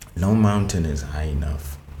no mountain is high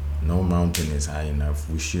enough. No mountain is high enough.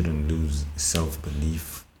 We shouldn't lose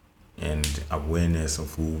self-belief and awareness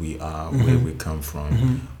of who we are, where we come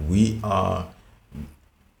from. We are,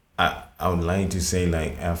 I would like to say,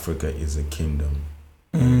 like, Africa is a kingdom.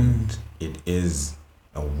 And it is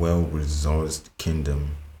a well-resourced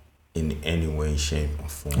kingdom in any way, shape, or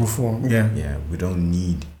form. Yeah, we don't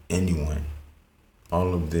need anyone.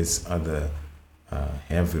 All of this other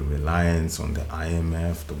heavy reliance on the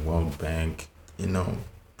IMF, the World Bank,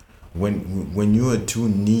 when you are too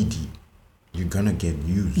needy, you're gonna get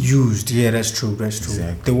used. Yeah, that's true.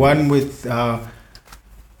 Exactly. The one with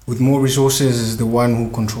more resources is the one who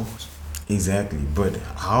controls. Exactly. But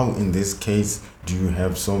how in this case do you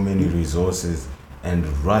have so many resources and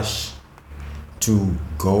rush to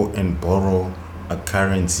go and borrow a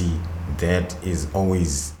currency that is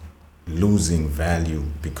always losing value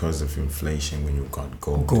because of inflation when you got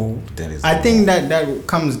gold? I think that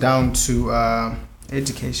comes down to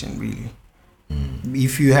education, really.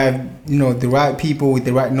 If you have the right people with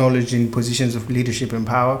the right knowledge in positions of leadership and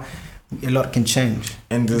power, a lot can change.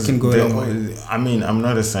 And it can go a long way. I mean, I'm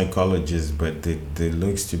not a psychologist, but there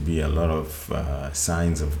looks to be a lot of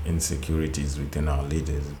signs of insecurities within our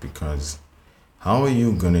leaders, because how are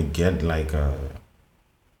you gonna get like a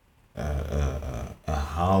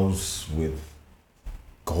house with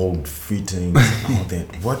gold fittings and all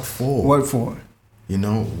that? What for? What for?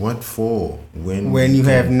 What for? When you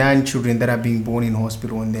have 9 children that are being born in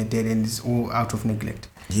hospital and they're dead, and it's all out of neglect.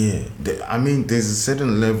 Yeah, I mean, there's a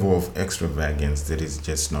certain level of extravagance that is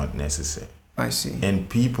just not necessary. I see. And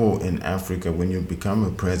people in Africa, when you become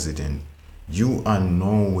a president, you are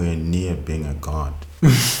nowhere near being a god.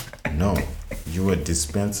 No, you are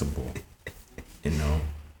dispensable.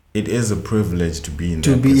 It is a privilege to be in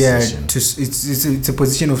that position. It's a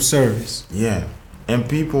position of service. Yeah. And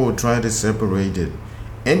people try to separate it.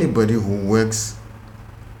 Anybody who works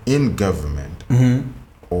in government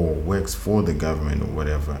or works for the government or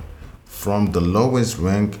whatever, from the lowest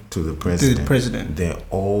rank to the president, they're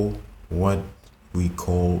all what we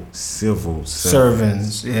call civil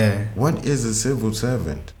servants. Yeah. What is a civil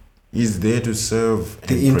servant? He's there to serve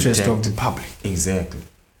the interest of the public. Exactly.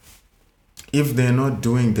 If they're not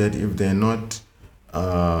doing that, if they're not,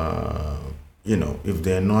 if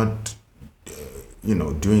they're not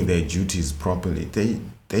doing their duties properly,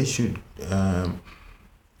 they should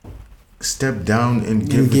step down and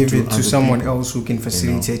give it to someone else who can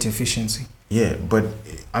facilitate efficiency. Yeah, but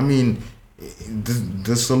I mean,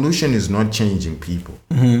 the solution is not changing people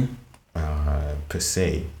per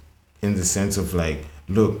se, in the sense of like,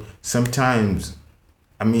 look, sometimes,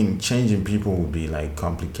 I mean, changing people will be like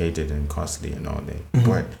complicated and costly and all that.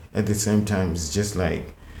 But at the same time, it's just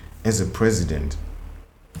like, as a president,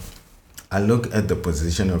 I look at the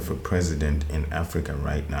position of a president in Africa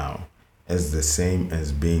right now as the same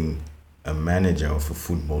as being a manager of a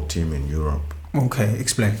football team in Europe. Okay,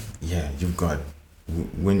 explain. Yeah, you've got,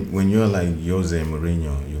 when you're like Jose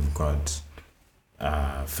Mourinho, you've got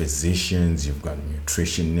physicians, you've got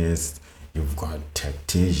nutritionists, you've got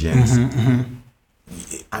tacticians.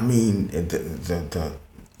 I mean,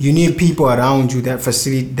 you need people around you that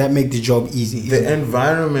facilitate, that make the job easy. The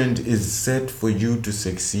environment is set for you to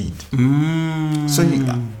succeed. So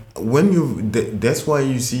that's why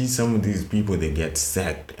you see some of these people, they get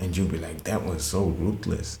sacked, and you'll be like, that was so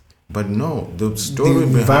ruthless. But no, the story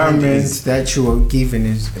behind it is, that you were given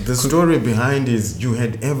is the story behind is you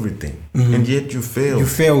had everything, and yet you failed. You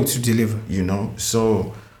failed to deliver.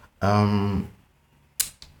 So,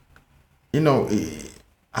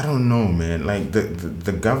 I don't know, man. Like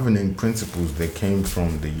the governing principles that came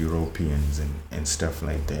from the Europeans and stuff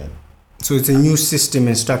like that. So it's a new system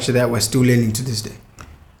and structure that we're still learning to this day.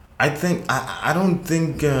 I think I don't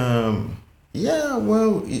think.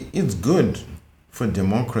 It's good for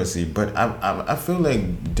democracy, but I feel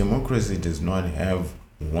like democracy does not have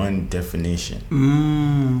one definition.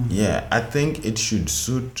 Yeah, I think it should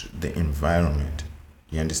suit the environment.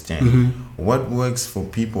 You understand? What works for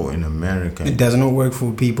people in America, it does not work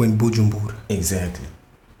for people in Bujumbura. Exactly.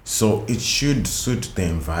 So it should suit the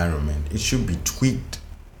environment. It should be tweaked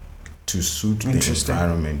to suit the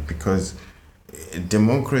environment, because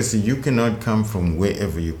democracy, you cannot come from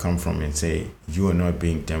wherever you come from and say you are not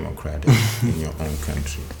being democratic in your own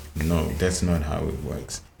country. No, that's not how it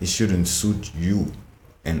works. It shouldn't suit you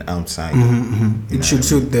and outside. It should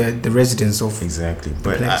suit the residents of exactly.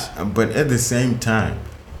 But at the same time,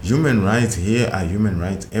 human rights here are human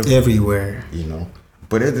rights everywhere. You know.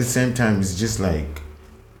 But at the same time, it's just like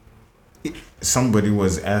somebody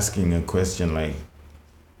was asking a question like,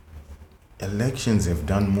 elections have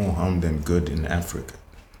done more harm than good in Africa.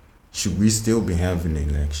 Should we still be having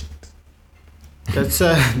elections? That's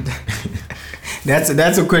a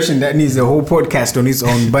question that needs a whole podcast on its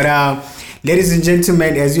own. But ladies and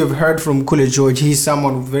gentlemen, as you have heard from Khule George, he's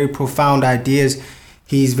someone with very profound ideas.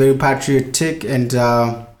 He's very patriotic, and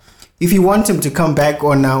if you want him to come back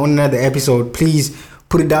on another episode, please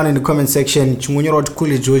put it down in the comment section.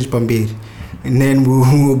 Khule George Pambir, and then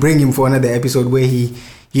we'll bring him for another episode where he,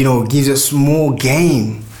 gives us more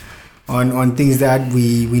game on things that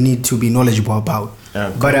we need to be knowledgeable about.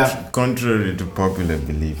 But contrary to popular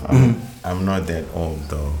belief, I'm not that old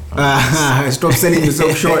though. Stop selling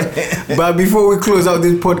yourself short. But before we close out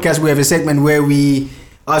this podcast, we have a segment where we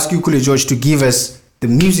ask you, Khule George, to give us the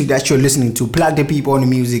music that you're listening to. Plug the people on the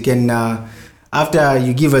music, and after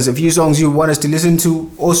you give us a few songs you want us to listen to,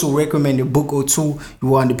 also recommend a book or two you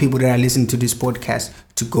want the people that are listening to this podcast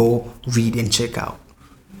to go read and check out.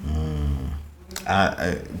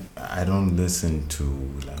 I don't listen to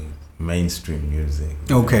like mainstream music.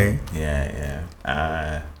 Okay. Yeah.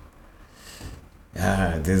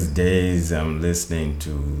 These days I'm listening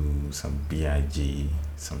to some B.I.G.,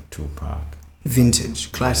 some Tupac.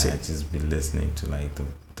 Vintage, classic. I just be listening to like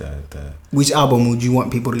the Which album would you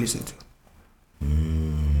want people to listen to?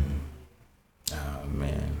 Oh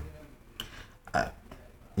man.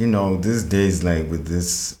 These days, like with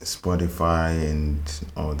this Spotify and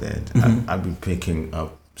all that, I'll be picking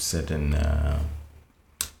up certain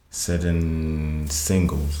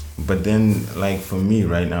singles. But then, like for me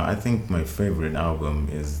right now, I think my favorite album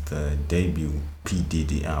is the debut P.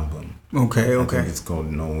 Diddy album. Okay. I think it's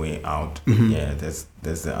called No Way Out. Yeah, that's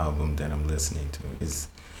the album that I'm listening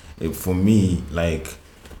to. For me, like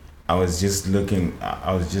I was just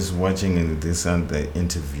watching this other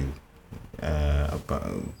interview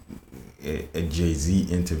about a Jay-Z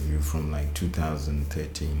interview from like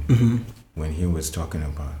 2013 when he was talking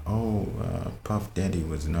about Puff Daddy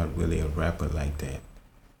was not really a rapper like that.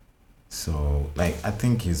 So like I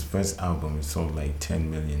think his first album sold like 10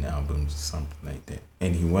 million albums or something like that,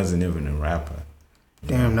 and he wasn't even a rapper.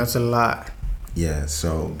 Damn, that's a lot. Yeah,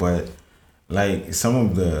 so but like some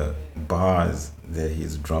of the bars that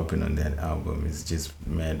he's dropping on that album is just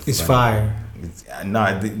mad. It's fire.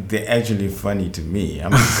 They're actually funny to me.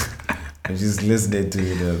 I'm just listening to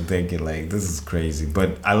it and thinking like this is crazy.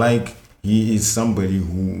 But I like he is somebody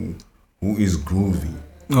who is groovy.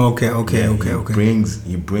 Okay.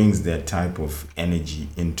 He brings that type of energy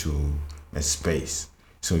into a space.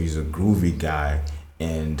 So he's a groovy guy,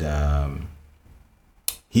 and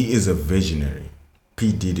he is a visionary.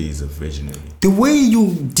 P. Diddy is a visionary. The way you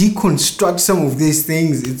deconstruct some of these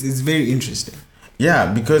things is very interesting.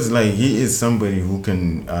 Yeah, because like he is somebody who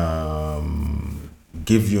can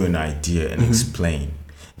give you an idea and explain.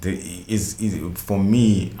 For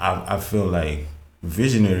me, I feel like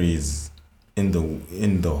visionaries in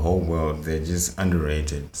the whole world, they're just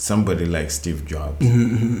underrated. Somebody like Steve Jobs,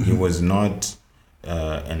 he was not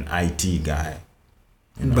an IT guy.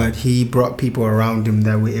 But he brought people around him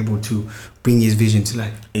that were able to bring his vision to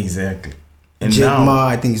life. Exactly. And Jack Ma,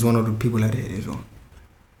 I think, is one of the people like that as well.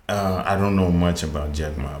 I don't know much about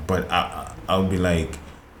Jack Ma, but I'll be like,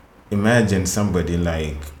 imagine somebody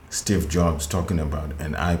like Steve Jobs talking about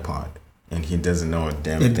an iPod, and he doesn't know a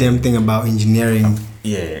damn thing about engineering.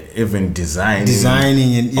 Even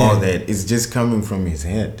designing and all that. It's just coming from his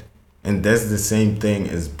head. And that's the same thing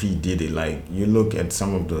as P. Diddy. Like, you look at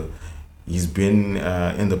some of the... He's been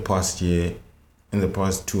in the past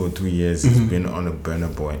 2 or 3 years, he's been on a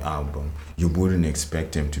Burna Boy album. You wouldn't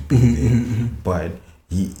expect him to be there. But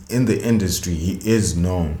he, in the industry, he is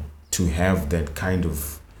known to have that kind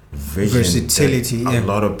of vision. Versatility. A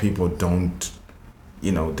lot of people don't,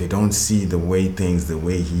 they don't see the way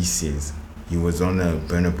he sees. He was on a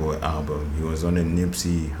Burna Boy album. He was on a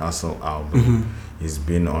Nipsey Hussle album. He's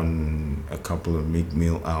been on a couple of Meek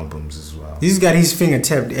Mill albums as well. He's got his finger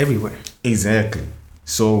tapped everywhere. Exactly.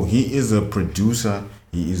 So he is a producer.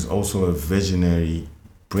 He is also a visionary.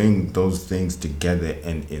 bring those things together,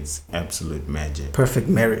 and it's absolute magic. Perfect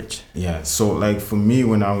marriage. Yeah. So like for me,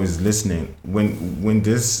 when I was listening, when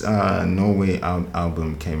this No Way Out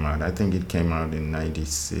album came out, I think it came out in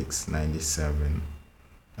 96, 97.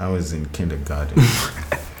 I was in kindergarten.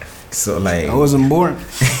 So like I wasn't born.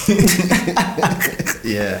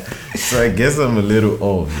 Yeah. So I guess I'm a little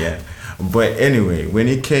old, yeah. But anyway, when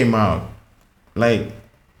it came out, like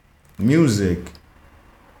music,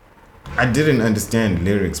 I didn't understand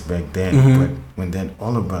lyrics back then, but when that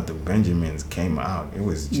All About the Benjamins came out, it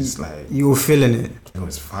was just like You were feeling it. it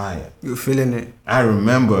was fire. You were feeling it. I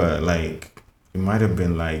remember like it might have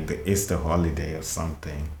been like the Easter holiday or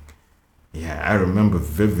something. Yeah, I remember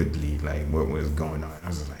vividly like what was going on. I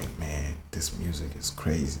was like, man, this music is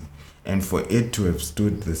crazy. And for it to have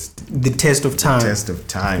stood The test of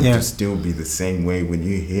time. To still be the same way when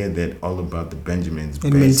you hear that All About the Benjamins,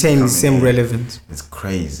 It maintains the same relevance. It's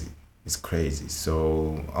crazy. It's crazy.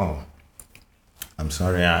 So, I'm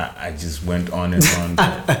sorry, I just went on and on.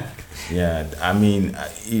 But yeah, I mean,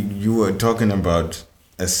 you were talking about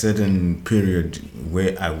a certain period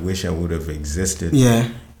where I wish I would have existed. Yeah.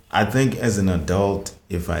 I think as an adult,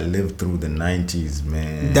 if I lived through the 90s,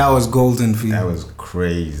 man, That was golden for you. that was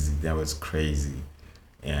crazy. That was crazy.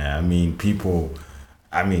 Yeah, I mean, it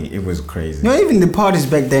was crazy. No, even the parties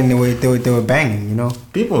back then, they were banging, you know.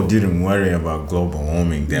 People didn't worry about global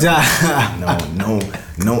warming. No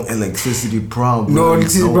electricity problems. No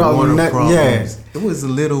electricity problem, water problems. yeah. It was a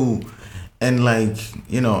little, and like,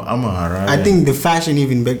 I'm a Harare. I think the fashion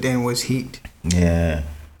even back then was heat. Yeah.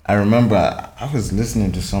 I remember I was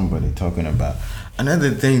listening to somebody talking about another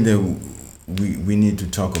thing that we need to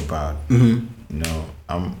talk about. Mm-hmm.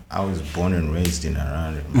 I was born and raised in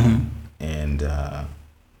Harare, and I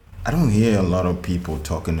don't hear a lot of people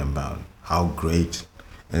talking about how great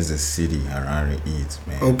as a city Harare is,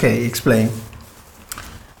 man. Okay, explain.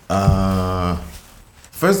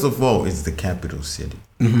 First of all, it's the capital city.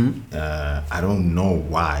 I don't know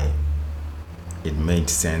why it made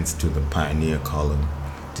sense to the pioneer column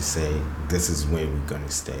to say this is where we're gonna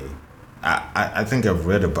stay. I think I've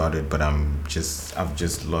read about it, but I've just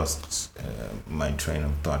lost my train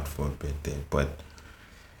of thought for a bit there. But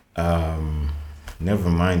never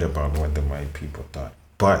mind about what the white people thought.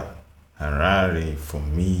 But Harare, for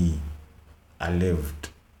me, I lived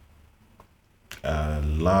a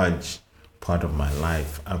large part of my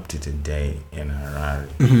life up to today in Harare.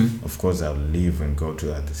 Of course, I'll leave and go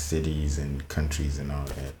to other cities and countries and all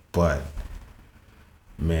that. But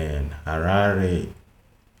man, Harare,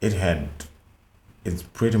 it's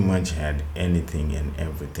pretty much had anything and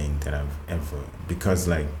everything that I've ever, because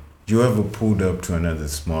like you ever pulled up to another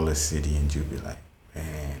smaller city and you'd be like,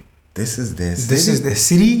 man, this is their city. This is the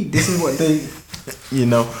city. This is what they,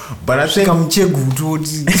 But I think,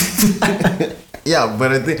 yeah,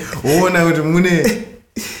 but I think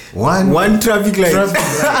one traffic light.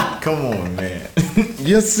 Come on, man.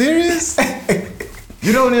 You're serious?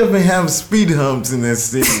 You don't even have speed humps in that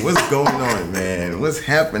city. What's going on, man? What's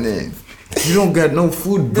happening? You don't got no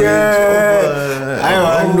food bridge over.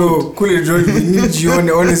 I know. Khule George, we need you on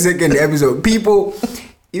the second episode. People,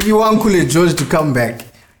 if you want Khule George to come back,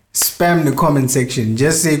 spam the comment section.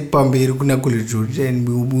 Just say Pambe Kuna Khule George, and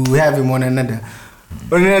we'll have him on another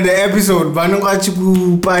episode. Banu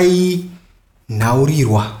pai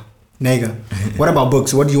naurirwa. Nega. What about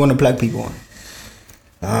books? What do you want to plug people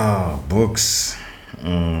on? Books.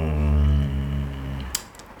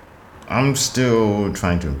 I'm still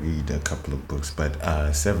trying to read a couple of books, but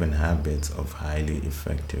 7 Habits of Highly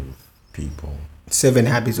Effective People. 7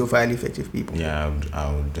 Habits of Highly Effective People. Yeah,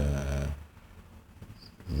 I would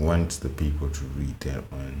want the people to read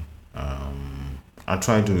that one. I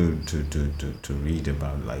try to read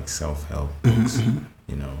about like self-help books.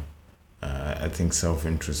 I think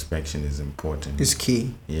self-introspection is important. It's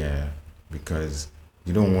key. Yeah, because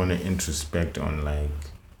you don't want to introspect on like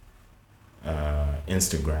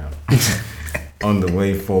Instagram on the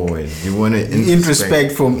way forward. You want to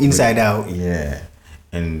introspect from inside out. Yeah,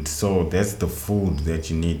 and so that's the food that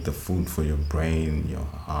you need. The food for your brain, your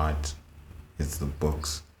heart. It's the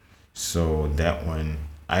books. So that one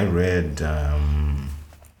I read.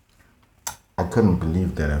 I couldn't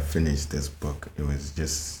believe that I finished this book. It was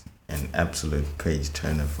just an absolute page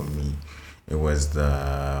turner for me. It was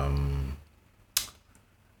the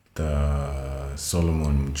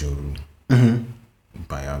Solomon Mjuru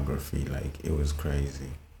biography. Like, it was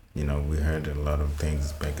crazy. We heard a lot of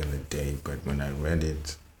things back in the day, but when I read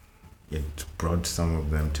it, it brought some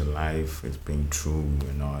of them to life. It's being true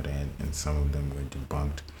and all that, and some of them were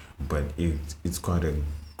debunked. But it's quite a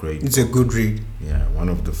great. It's book. A good read. Yeah, one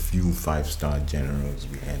of the few 5-star generals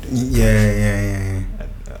we had. Yeah.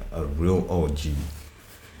 real OG.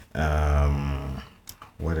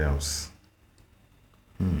 What else?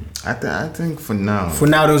 I think for now. For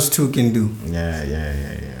now, those two can do.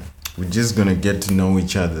 Yeah. We're just gonna get to know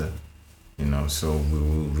each other, so we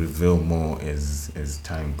will reveal more as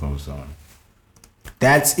time goes on.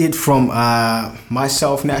 That's it from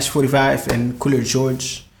myself, Nash 45, and Khule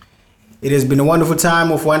George. It has been a wonderful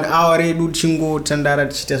time of 1 hour.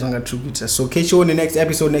 So catch you on the next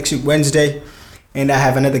episode next week, Wednesday. And I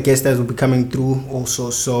have another guest that will be coming through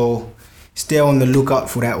also. So stay on the lookout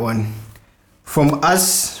for that one. From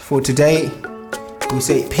us for today, we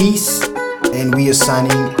say peace and we are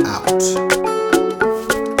signing out.